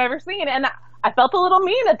things I've ever seen, and I felt a little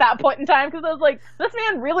mean at that point in time because I was like, this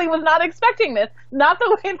man really was not expecting this. Not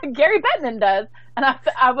the way that Gary Bettman does. And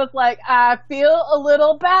I was like, I feel a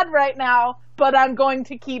little bad right now, but I'm going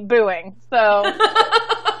to keep booing. So,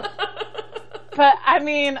 but I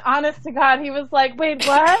mean, honest to God, he was like, wait,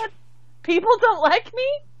 what? People don't like me?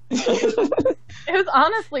 It was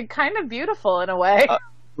honestly kind of beautiful in a way.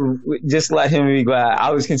 Just let him be glad.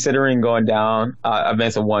 I was considering going down. I've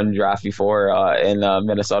been to one draft before in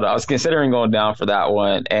Minnesota. I was considering going down for that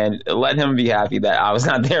one, and let him be happy that I was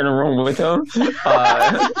not there in the room with him.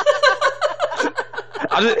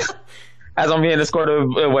 As I'm being escorted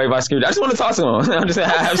away by security, I just want to talk to him.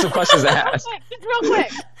 I have some questions to ask. Just real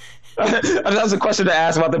quick. I just have a question to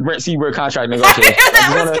ask about the Brent Seabrook contract negotiation.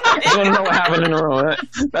 I just want to know what happened in the room.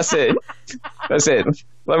 That's it.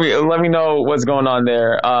 Let me know what's going on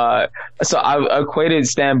there. So I equated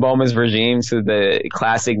Stan Bowman's regime to the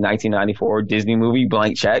classic 1994 Disney movie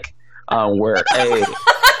Blank Check, where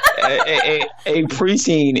a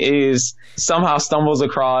preteen is somehow stumbles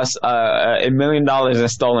across $1 million in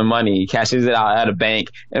stolen money, cashes it out at a bank,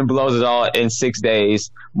 and blows it all in 6 days,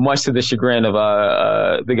 much to the chagrin of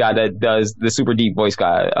the guy that does the super deep voice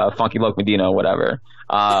guy, Funky Loc Medina or whatever.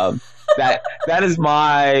 That is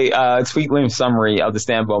my tweet-length summary of the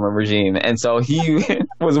Stan Bowman regime. And so he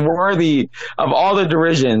was worthy of all the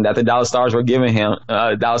derision that the Dallas Stars were giving him,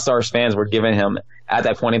 Dallas Stars fans were giving him at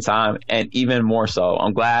that point in time, and even more so.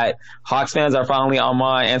 I'm glad Hawks fans are finally on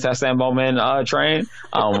my anti-Stan Bowman train.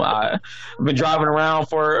 I've been driving around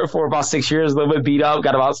for about 6 years, a little bit beat up,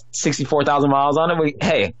 got about 64,000 miles on it. But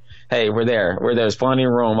hey, we're there. There's plenty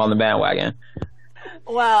of room on the bandwagon.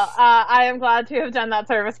 Well, I am glad to have done that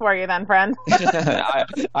service for you then, friend. I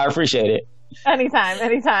appreciate it.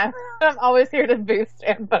 Anytime. I'm always here to boost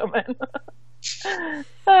Stan Bowman.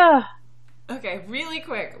 Okay, really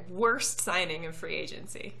quick. Worst signing of free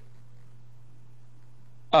agency.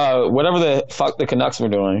 Whatever the fuck the Canucks were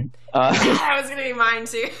doing. That was gonna be mine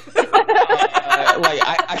too.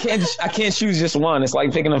 I can't choose just one. It's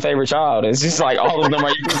like picking a favorite child. It's just like all of them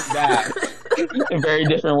are bad. in very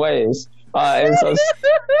different ways. And so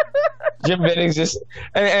Jim Bennings just,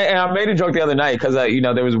 and I made a joke the other night because,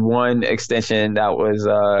 there was one extension that was,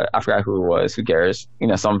 I forgot who it was, who cares?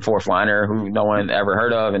 Some fourth liner who no one ever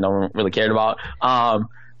heard of and no one really cared about.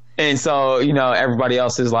 And so, everybody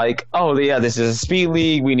else is like, oh, yeah, this is a speed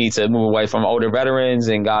league. We need to move away from older veterans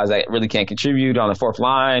and guys that really can't contribute on the fourth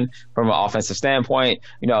line from an offensive standpoint.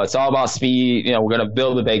 It's all about speed. We're going to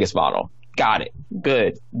build the Vegas model. Got it.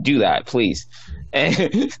 Good. Do that, please.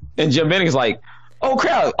 And Jim Bennings is like, oh,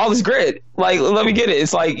 crap, all this grit. Like, let me get it.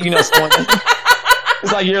 It's like,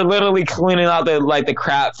 it's like you're literally cleaning out the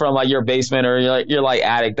crap from like your basement or your like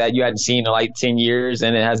attic that you hadn't seen in like 10 years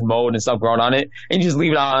and it has mold and stuff growing on it, and you just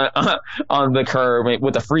leave it on the curb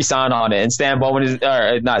with a free sign on it. And Stan Bowman is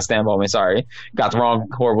not Stan Bowman, sorry, got the wrong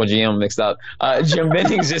horrible GM mixed up. Jim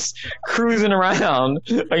Bennings just cruising around,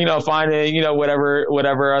 finding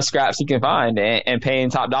whatever scraps he can find and paying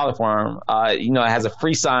top dollar for them. It has a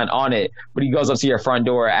free sign on it, but he goes up to your front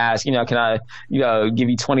door, asks, can I give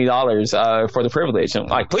you $20 for the privilege? I'm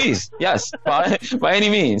like, please, yes, by any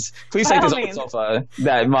means, please take this old sofa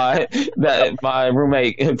that my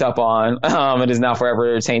roommate hooked up on. It is now forever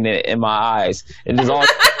retained in my eyes. It is all.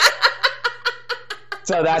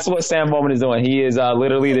 So that's what Stan Bowman is doing. He is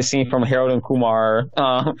literally the scene from Harold and Kumar,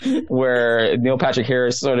 where Neil Patrick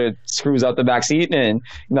Harris sort of screws up the back seat and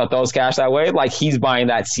throws cash that way. Like he's buying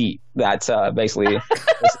that seat. That's basically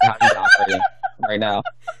how he's operating right now.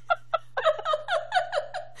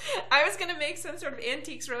 I was gonna make some sort of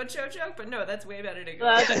Antiques Roadshow joke, but no, that's way better to go.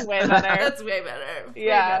 That's way better. That's way better.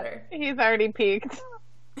 Yeah, way better. He's already peaked.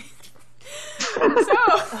 So,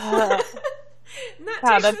 that takes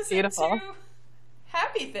that's us beautiful. into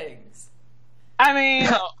happy things. I mean,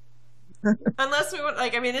 unless we want,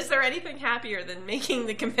 is there anything happier than making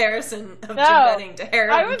the comparison of Jim No. Benning to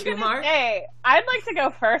Harold I and was Kumar? gonna say I'd like to go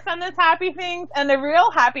first on this happy things, and the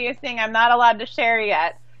real happiest thing I'm not allowed to share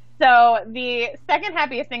yet. So the second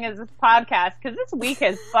happiest thing is this podcast, because this week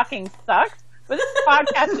has fucking sucked, but this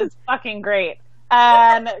podcast is fucking great.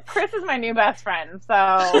 And Chris is my new best friend,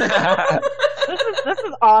 so this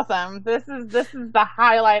is awesome. This is the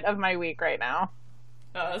highlight of my week right now.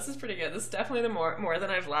 Oh, this is pretty good. This is definitely the more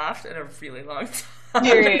than I've laughed in a really long time.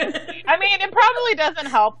 Period. I mean, it probably doesn't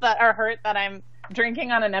help that or hurt that I'm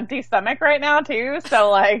drinking on an empty stomach right now too.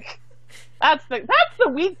 So that's the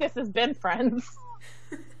week this has been, friends.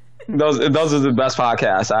 Those are the best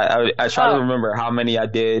podcasts. I try to remember how many I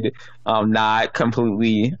did not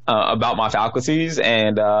completely about my faculties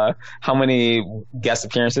and how many guest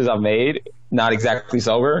appearances I've made not exactly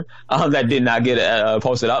sober that did not get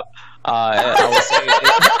posted up. I would say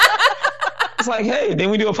it's like, hey,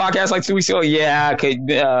 didn't we do a podcast like 2 weeks ago? Yeah,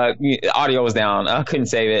 audio was down. I couldn't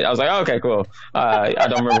save it. I was like, oh, okay, cool. I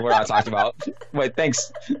don't remember what I talked about, but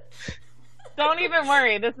thanks. Don't even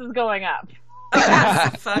worry. This is going up.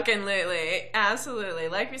 Absolutely.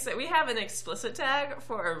 Like we said, we have an explicit tag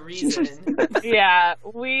for a reason. Yeah,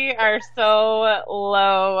 we are so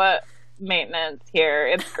low maintenance here.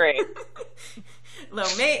 It's great. Low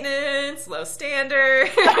maintenance, low standard.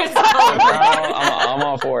 I'm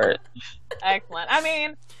all for it. Excellent. I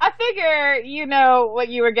mean, I figure you know what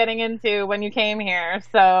you were getting into when you came here,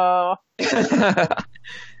 so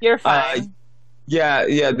you're fine.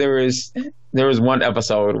 Yeah. There was one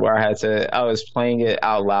episode where I was playing it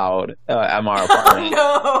out loud at my apartment.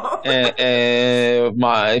 Oh, no. And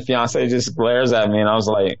my fiance just glares at me, and I was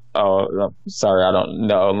like, "Oh, sorry, I don't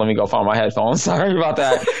know. Let me go find my headphones. Sorry about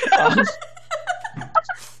that."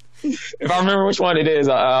 If I remember which one it is,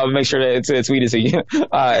 I'll make sure to tweet it to you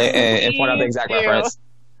and point out the exact reference.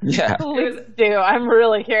 Yeah, please do. I'm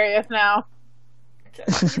really curious now.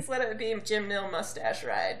 Please let it be Jim Mill mustache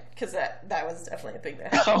ride, because that was definitely a thing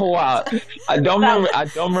that happened. Oh wow, I don't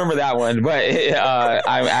remember that one, but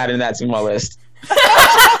I'm adding that to my list.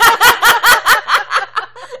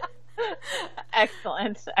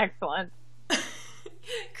 Excellent.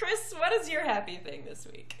 Chris, what is your happy thing this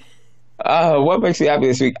week? What makes me happy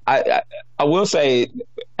this week? I will say,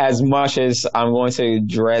 as much as I'm going to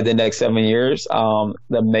dread the next 7 years,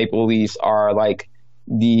 the Maple Leafs are like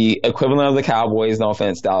the equivalent of the Cowboys, no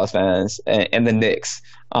offense, Dallas fans, and the Knicks,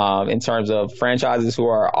 in terms of franchises who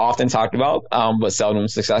are often talked about, but seldom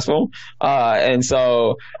successful. And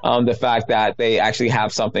so, the fact that they actually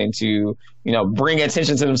have something to, bring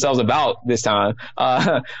attention to themselves about this time,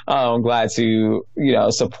 I'm glad to,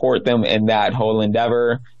 support them in that whole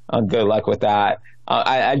endeavor. Good luck with that.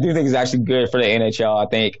 I do think it's actually good for the NHL. I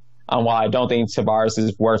think, while I don't think Tavares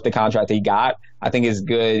is worth the contract he got, I think it's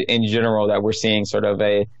good in general that we're seeing sort of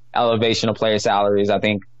a elevation of player salaries. I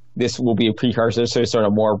think this will be a precursor to sort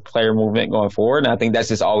of more player movement going forward. And I think that's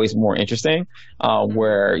just always more interesting,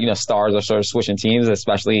 where, stars are sort of switching teams,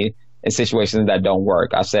 especially in situations that don't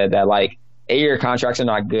work. I've said that, like, 8-year contracts are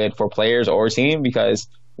not good for players or team because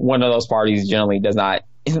one of those parties generally does not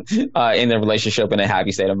in the relationship in a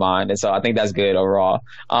happy state of mind. And so I think that's good overall.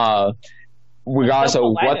 Regardless of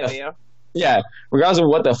regardless of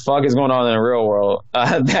what the fuck is going on in the real world,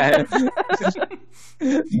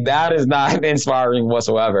 that is not inspiring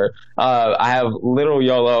whatsoever. I have little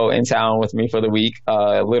YOLO in town with me for the week.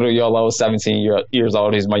 Little YOLO is 17 years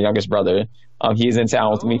old. He's my youngest brother. He's in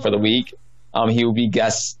town with me for the week. He will be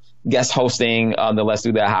guest hosting the Let's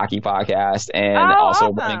Do That Hockey podcast, and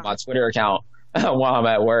also running my Twitter account while I'm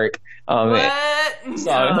at work. What?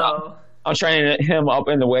 So I'm training him up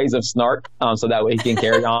in the ways of snark, so that way he can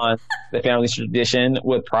carry on the family tradition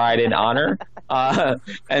with pride and honor.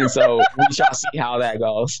 And so we shall see how that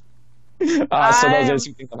goes. So those are the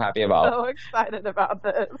two things I'm happy about. So excited about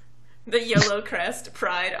this. The yellow crest,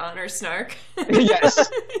 pride, honor, snark. Yes.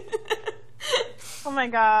 Oh my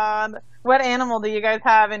God! What animal do you guys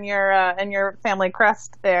have in your family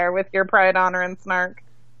crest there with your pride, honor, and snark?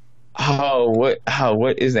 What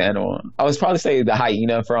is the animal? I was probably say the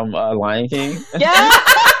hyena from Lion King. Yeah.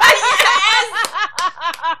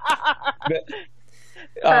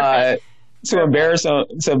 To embarrass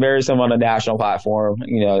him on a national platform, to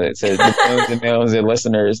millions and millions of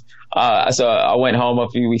listeners. So I went home a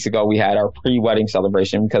few weeks ago. We had our pre-wedding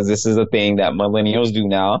celebration because this is a thing that millennials do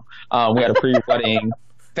now. We had a pre-wedding,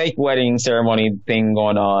 fake wedding ceremony thing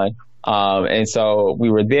going on. And so we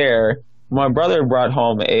were there. My brother brought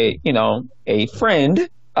home a friend,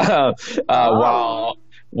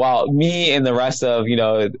 while me and the rest of,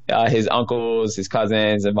 his uncles, his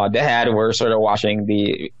cousins, and my dad were sort of watching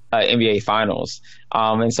the NBA finals.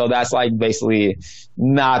 And so that's like basically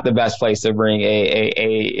not the best place to bring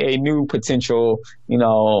a new potential,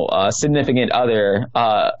 significant other,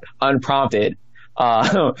 unprompted.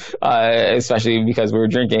 Especially because we were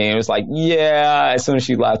drinking. It was like, as soon as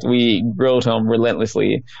she left, we grilled him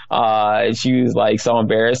relentlessly. She was like so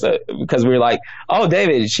embarrassed because we were like, oh,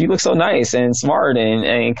 David, she looks so nice and smart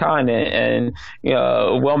and kind and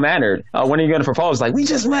well-mannered. When are you going to propose? Like, we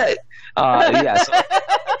just met.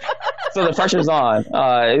 So the pressure's on.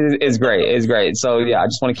 It's great. It's great. So I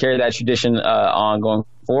just want to carry that tradition on going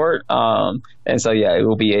forward. And so it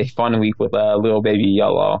will be a fun week with little baby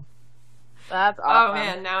YOLO. That's awesome. Oh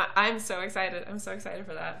man, now I'm so excited. I'm so excited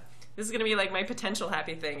for that. This is going to be like my potential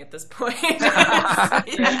happy thing at this point.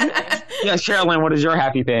 Yes, Carolyn, what is your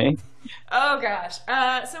happy thing? Oh gosh.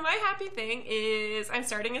 So my happy thing is I'm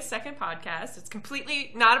starting a second podcast. It's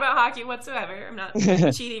completely not about hockey whatsoever. I'm not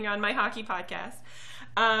cheating on my hockey podcast.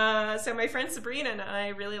 So my friend Sabrina and I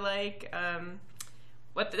really like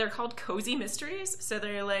what they're called cozy mysteries. So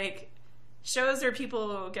they're like shows where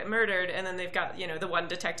people get murdered and then they've got, the one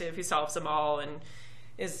detective who solves them all and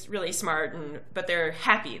is really smart but they're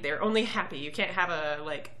happy. They're only happy. You can't have a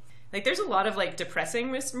like there's a lot of like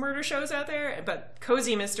depressing murder shows out there, but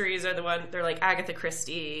cozy mysteries are the one. They're like Agatha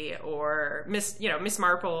Christie or Miss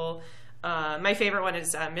Marple. My favorite one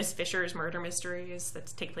is Miss Fisher's Murder Mysteries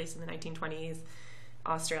that take place in the 1920s,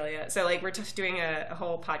 Australia. So like we're doing a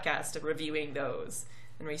whole podcast of reviewing those,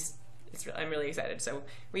 and I'm really excited. So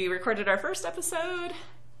we recorded our first episode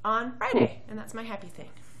on Friday, and that's my happy thing.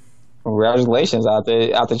 Congratulations out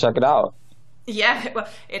there to check it out. Yeah, well,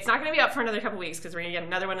 it's not going to be up for another couple weeks because we're going to get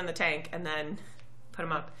another one in the tank and then put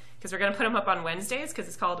them up. Because we're going to put them up on Wednesdays because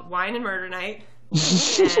it's called Wine and Murder Night.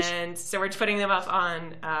 And so we're putting them up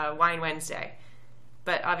on Wine Wednesday.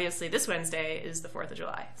 But obviously this Wednesday is the 4th of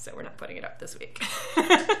July, so we're not putting it up this week.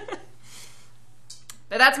 But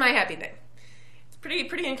that's my happy thing.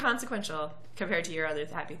 Pretty inconsequential compared to your other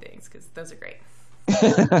happy things because those are great.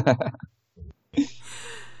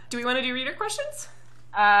 Do we want to do reader questions?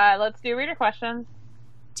 Let's do reader questions.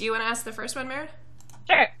 Do you want to ask the first one, Maren?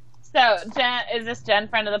 Sure. So, Jen, is this Jen,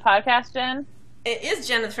 friend of the podcast, Jen? It is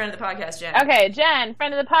Jen, the friend of the podcast, Jen. Okay, Jen,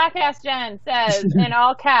 friend of the podcast, Jen, says, in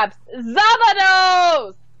all caps,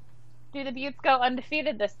 Zabados! Do the Buttes go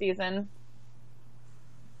undefeated this season?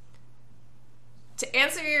 To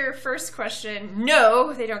answer your first question,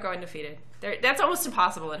 no, they don't go undefeated. That's almost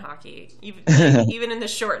impossible in hockey, even in the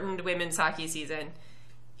shortened women's hockey season.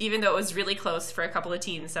 Even though it was really close for a couple of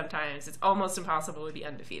teams sometimes, it's almost impossible to be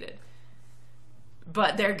undefeated.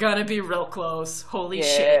 But they're gonna be real close. Holy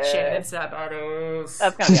shit, Shannon Zabados.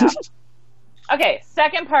 That's gonna be awesome. Okay,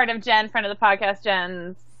 second part of Jen, friend of the podcast,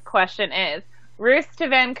 Jen's question is, Ruth to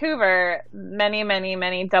Vancouver, many, many,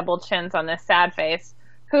 many double chins on this sad face.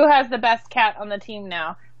 Who has the best cat on the team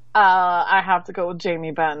now? I have to go with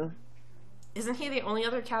Jamie Benn. Isn't he the only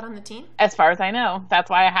other cat on the team? As far as I know. That's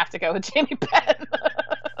why I have to go with Jamie Benn.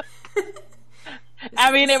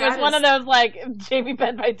 I mean, it was one of those, like, Jamie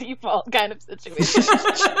Benn by default kind of situations.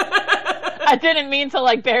 I didn't mean to,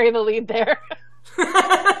 like, bury the lead there.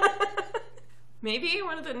 Maybe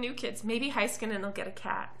one of the new kids. Maybe Heiskanen will get a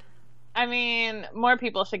cat. I mean, more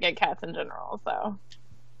people should get cats in general, so.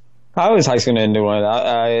 How is Heiskanen doing?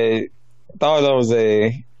 I thought that was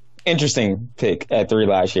a interesting pick at 3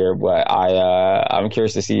 last year, but I'm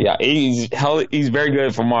curious to see. He's very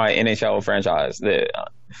good for my NHL franchise with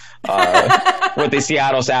the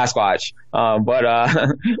Seattle Sasquatch. But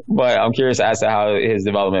I'm curious as to how his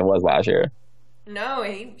development was last year. No,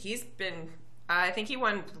 he's been. I think he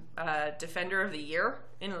won Defender of the Year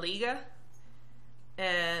in Liga,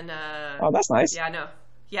 and oh, that's nice. Yeah, no.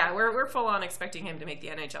 Yeah, we're full on expecting him to make the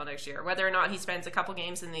NHL next year. Whether or not he spends a couple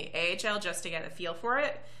games in the AHL just to get a feel for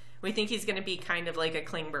it, we think he's going to be kind of like a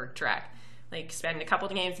Klingberg track. Like, spend a couple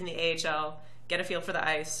of games in the AHL, get a feel for the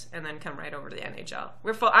ice, and then come right over to the NHL.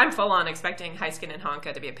 I'm full on expecting Heiskanen and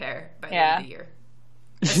Honka to be a pair by the end of the year.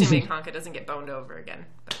 Assuming Honka doesn't get boned over again.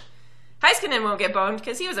 But Heiskanen won't get boned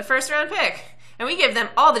because he was a first-round pick, and we give them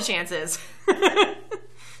all the chances.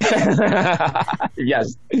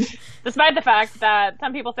 Yes. Despite the fact that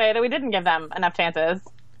some people say that we didn't give them enough chances.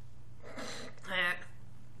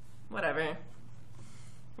 Whatever.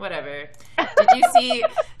 Did you see,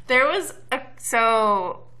 there was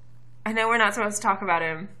so, I know we're not supposed to talk about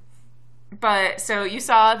him, but so you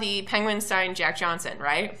saw the Penguins sign Jack Johnson,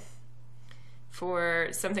 right? For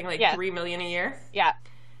something like $3 million a year? Yeah.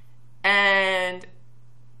 And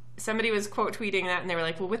somebody was quote tweeting that, and they were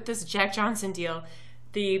like, well, with this Jack Johnson deal,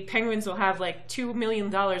 the Penguins will have like $2 million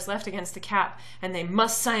left against the cap, and they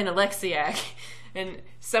must sign Alexiak. And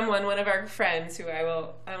one of our friends, who I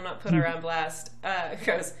will not put her on blast,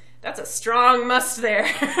 goes, that's a strong must there.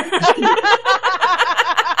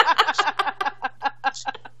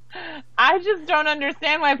 I just don't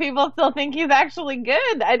understand why people still think he's actually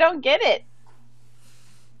good. I don't get it.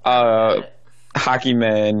 Hockey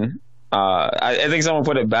men. I think someone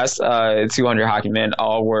put it best. 200 hockey men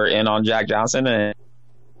all were in on Jack Johnson and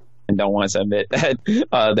don't want to admit that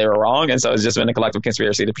they were wrong, and so it's just been a collective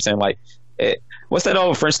conspiracy to pretend like it. What's that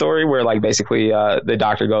old French story where like basically the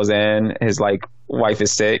doctor goes in, his like wife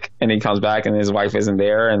is sick, and he comes back and his wife isn't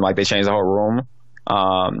there, and like they change the whole room.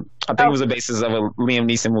 I think it was the basis of a Liam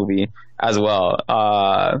Neeson movie as well.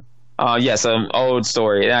 Some old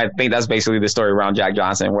story, and I think that's basically the story around Jack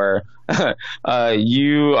Johnson, where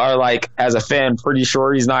you are like, as a fan, pretty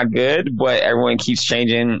sure he's not good, but everyone keeps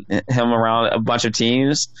changing him around a bunch of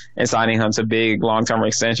teams and signing him to big long-term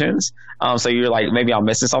extensions. So you're like, maybe I'm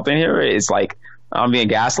missing something here. It's like I'm being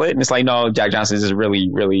gaslit, and it's like, no, Jack Johnson is really,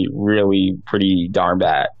 really, really pretty darn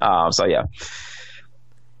bad. So yeah.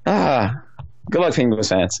 Good luck, Penguins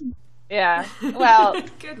fans. Yeah, well,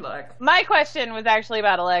 good luck. My question was actually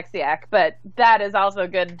about Alexiak, but that is also a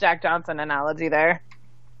good Jack Johnson analogy there.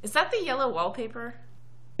 Is that the yellow wallpaper?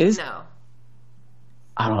 No.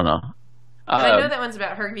 I don't know. But I know that one's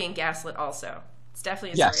about her being gaslit also. It's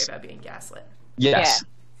definitely a story about being gaslit. Yes.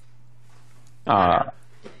 Yeah.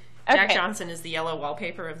 Jack Johnson is the yellow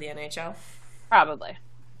wallpaper of the NHL? Probably.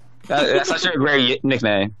 That's such a great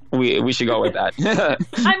nickname. We should go with that.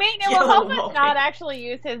 I mean, it will help us not actually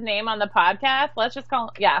use his name on the podcast. Let's just call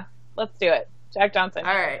him. Yeah, let's do it. Jack Johnson.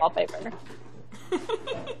 All right. Wallpaper.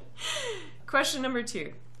 Question number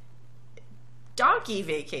 2. Donkey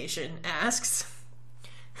Vacation asks,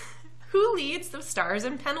 who leads the Stars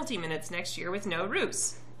in penalty minutes next year with no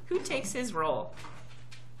Roos? Who takes his role?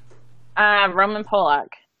 Roman Polak.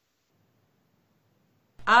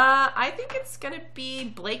 I think it's going to be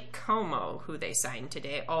Blake Como, who they signed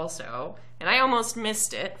today also. And I almost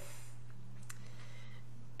missed it.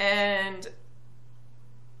 And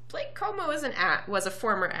Blake Como was a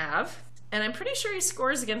former Av. And I'm pretty sure he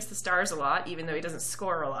scores against the Stars a lot, even though he doesn't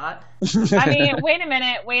score a lot. I mean, wait a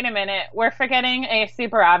minute. We're forgetting a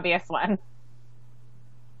super obvious one.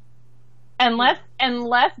 Unless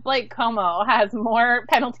Blake Como has more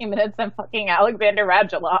penalty minutes than fucking Alexander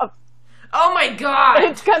Radulov. Oh my god!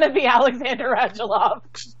 It's gonna be Alexander Radulov.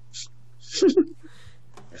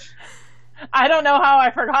 I don't know how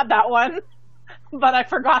I forgot that one, but I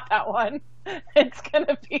forgot that one. It's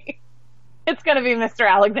gonna be Mr.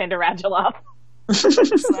 Alexander Radulov.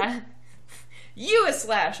 You a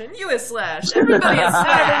slash and you a slash. Everybody a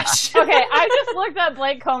slash. Okay, I just looked up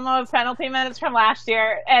Blake Como's penalty minutes from last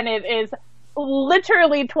year, and it is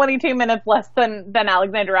literally 22 minutes less than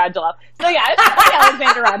Alexander Radulov. So yeah, it's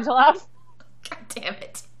Alexander Radulov. God damn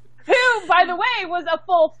it. Who, by the way, was a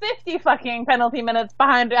full 50 fucking penalty minutes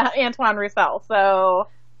behind Antoine Roussel. So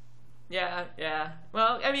Yeah.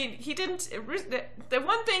 Well, I mean, he didn't. The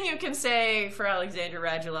one thing you can say for Alexander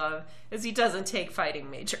Radulov is he doesn't take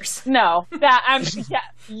fighting majors. No,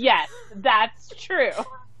 yes, that's true.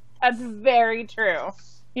 That's very true.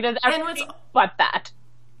 He does everything but that.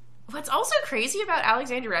 What's also crazy about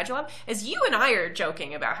Alexander Radulov is you and I are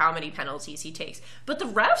joking about how many penalties he takes, but the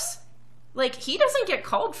refs, like, he doesn't get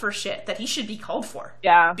called for shit that he should be called for.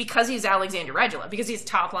 Yeah. Because he's Alexander Radulov, because he's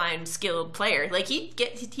top line skilled player. Like, he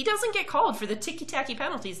doesn't get called for the ticky-tacky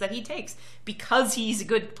penalties that he takes because he's a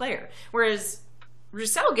good player. Whereas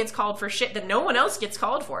Roussel gets called for shit that no one else gets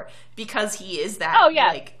called for because he is that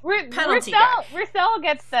penalty guy. Roussel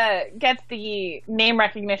gets the name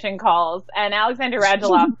recognition calls, and Alexander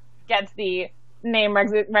Radulov gets the name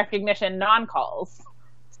recognition non-calls.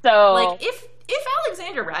 So, like, if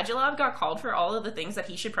Alexander Radulov got called for all of the things that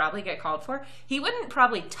he should probably get called for, he wouldn't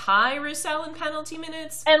probably tie Roussel in penalty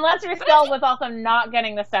minutes. Unless Roussel was also not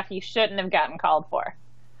getting the stuff he shouldn't have gotten called for.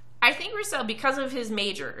 I think Roussel, because of his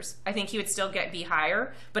majors, I think he would still be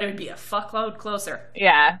higher, but it would be a fuckload closer.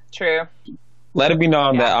 Yeah, true. Let it be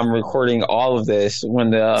known that I'm recording all of this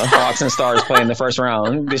when the Hawks and Stars play in the first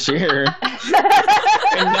round this year.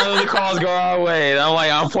 And none of the calls go our way. And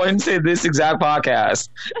I'm pointing to this exact podcast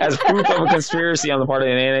as proof of a conspiracy on the part of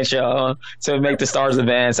the NHL to make the Stars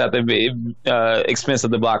advance at the expense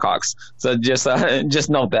of the Blackhawks. So just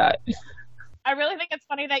note that. I really think it's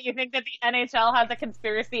funny that you think that the NHL has a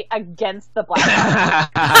conspiracy against the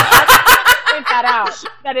Blackhawks. Point that out.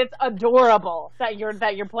 That it's adorable that you're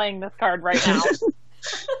playing this card right now.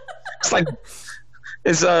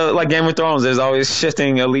 It's like Game of Thrones. There's always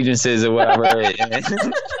shifting allegiances or whatever. I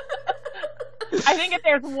think if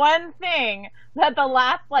there's one thing that the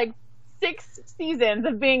last 6 seasons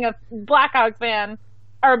of being a Blackhawks fan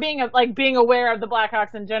or being aware of the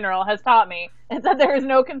Blackhawks in general has taught me, is that there is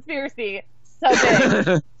no conspiracy so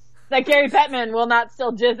big that Gary Bettman will not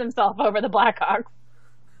still jizz himself over the Blackhawks.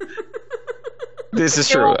 This is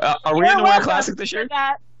true. Are we in the Winter Classic this year?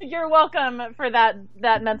 You're welcome for that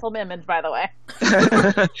mental image, by the way.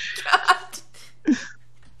 God.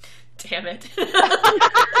 Damn it.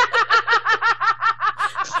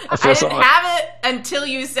 I didn't have it until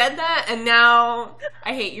you said that, and now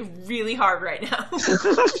I hate you really hard right now.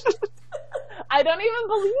 I don't even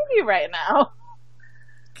believe you right now.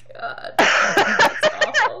 God. That's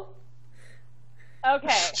awful.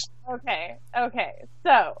 Okay.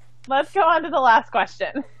 So, let's go on to the last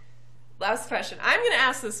question. Last question. I'm going to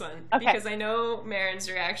ask this one because I know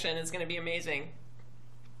Marin's reaction is going to be amazing.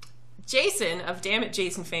 Jason of Damn It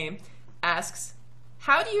Jason fame asks,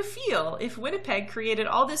 how do you feel if Winnipeg created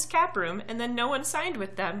all this cap room and then no one signed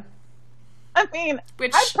with them? I mean,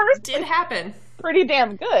 which did happen. Pretty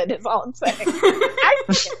damn good is all I'm saying. I think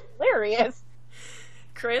it's hilarious.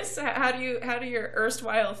 Chris, how do your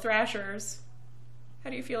erstwhile Thrashers,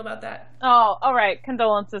 how do you feel about that? Oh, all right.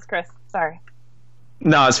 Condolences, Chris. Sorry.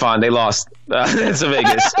 No, it's fine. They lost to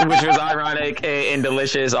Vegas, which was ironic and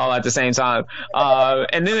delicious all at the same time.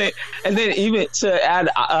 And then even to add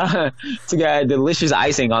delicious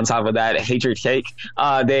icing on top of that hatred cake,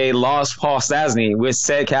 they lost Paul Stastny with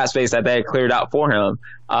said cap space that they had cleared out for him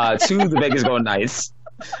to the Vegas Golden Knights.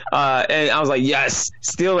 And I was like, yes,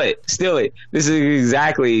 steal it. This is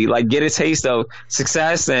exactly get a taste of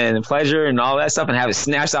success and pleasure and all that stuff and have it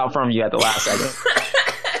snatched out from you at the last second.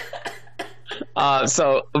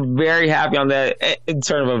 So very happy on that in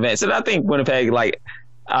terms of events. And I think Winnipeg,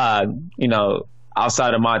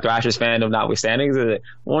 outside of my Thrashers fandom notwithstanding, is a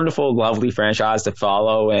wonderful, lovely franchise to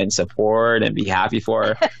follow and support and be happy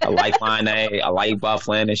for. I like Line I like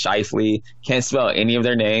Bufflin and Scheifele. Can't spell any of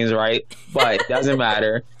their names right, but it doesn't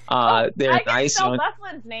matter. They're I nice. Can spell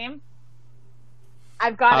Bufflin's name.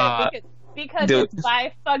 I've got it because it's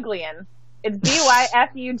Byfuglien. It's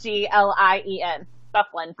Byfuglien.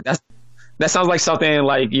 Bufflin. That sounds like something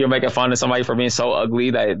you're making fun of somebody for being so ugly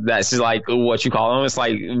that's just what you call them. It's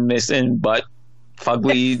like missing butt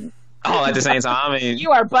fugly all at the same time. I mean, you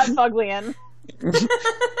are butt fuglian.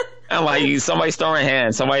 And somebody's throwing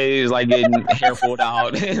hands, somebody's getting hair pulled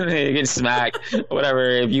out and getting smacked, whatever.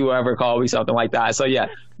 If you ever call me something like that, so yeah.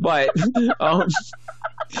 But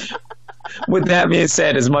with that being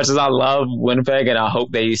said, as much as I love Winnipeg and I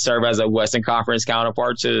hope they serve as a Western Conference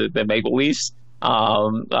counterpart to the Maple Leafs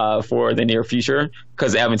for the near future,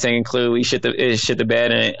 because Edmonton clearly shit the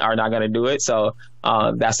bed and are not going to do it. So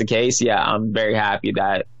that's the case. Yeah, I'm very happy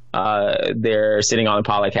that they're sitting on a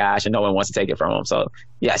pile of cash and no one wants to take it from them. So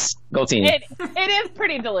yes, go team. It is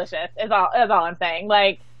pretty delicious. Is all I'm saying.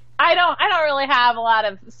 I don't really have a lot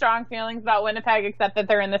of strong feelings about Winnipeg except that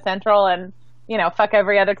they're in the Central and fuck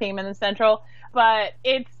every other team in the Central. but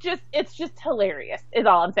it's just hilarious is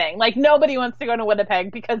all I'm saying. Like, nobody wants to go to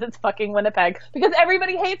Winnipeg because it's fucking Winnipeg. Because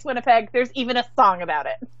everybody hates Winnipeg. There's even a song about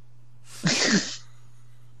it.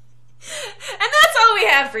 And that's all we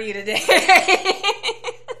have for you today.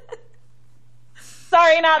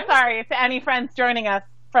 Sorry, not sorry to any friends joining us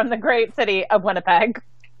from the great city of Winnipeg.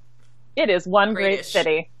 It is one great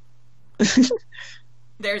city.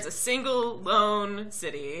 There's a single lone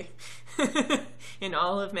city in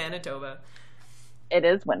all of Manitoba. It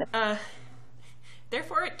is Winnipeg.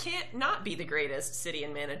 Therefore, it can't not be the greatest city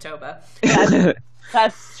in Manitoba.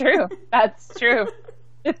 That's true. That's true.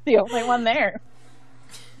 It's the only one there.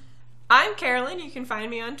 I'm Carolyn. You can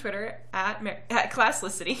find me on Twitter at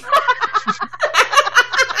Classless City.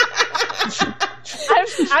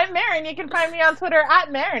 I'm Marin. You can find me on Twitter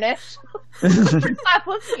at Marinish.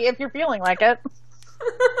 Classless City if you're feeling like it.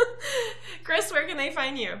 Chris, where can they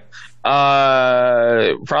find you?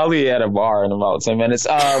 Probably at a bar in about 10 minutes.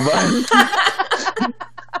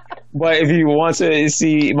 But if you want to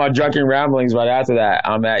see my drunken ramblings right after that,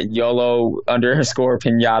 I'm at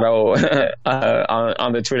YOLO_Pinato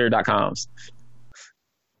on the Twitter.coms.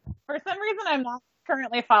 For some reason, I'm not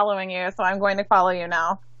currently following you, so I'm going to follow you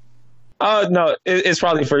now. No, it's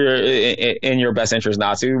probably for in your best interest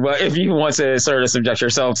not to. But if you want to sort of subject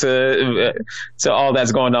yourself to all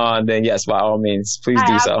that's going on, then yes, by all means, please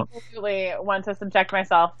do so. I absolutely want to subject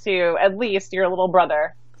myself to at least your little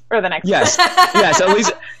brother for the next. Yes, yes, at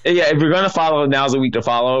least. Yeah, if you're gonna follow, now's the week to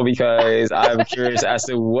follow because I'm curious as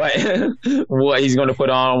to what he's going to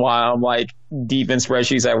put on while I'm like deep in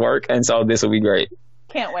spreadsheets at work, and so this will be great.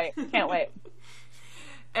 Can't wait! Can't wait.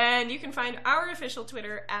 And you can find our official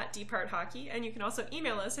Twitter at DeepHeartHockey, and you can also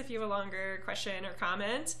email us if you have a longer question or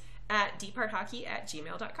comment at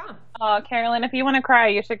deephearthockey@gmail.com. Carolyn, if you want to cry,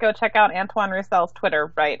 you should go check out Antoine Roussel's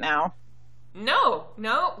Twitter right now. No,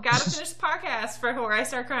 gotta finish the podcast before I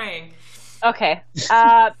start crying. Okay.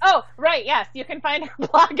 Right, yes. You can find our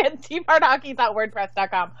blog at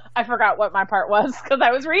deephearthockey.wordpress.com. I forgot what my part was because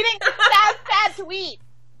I was reading that tweet.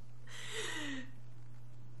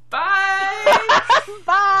 Bye!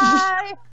 Bye!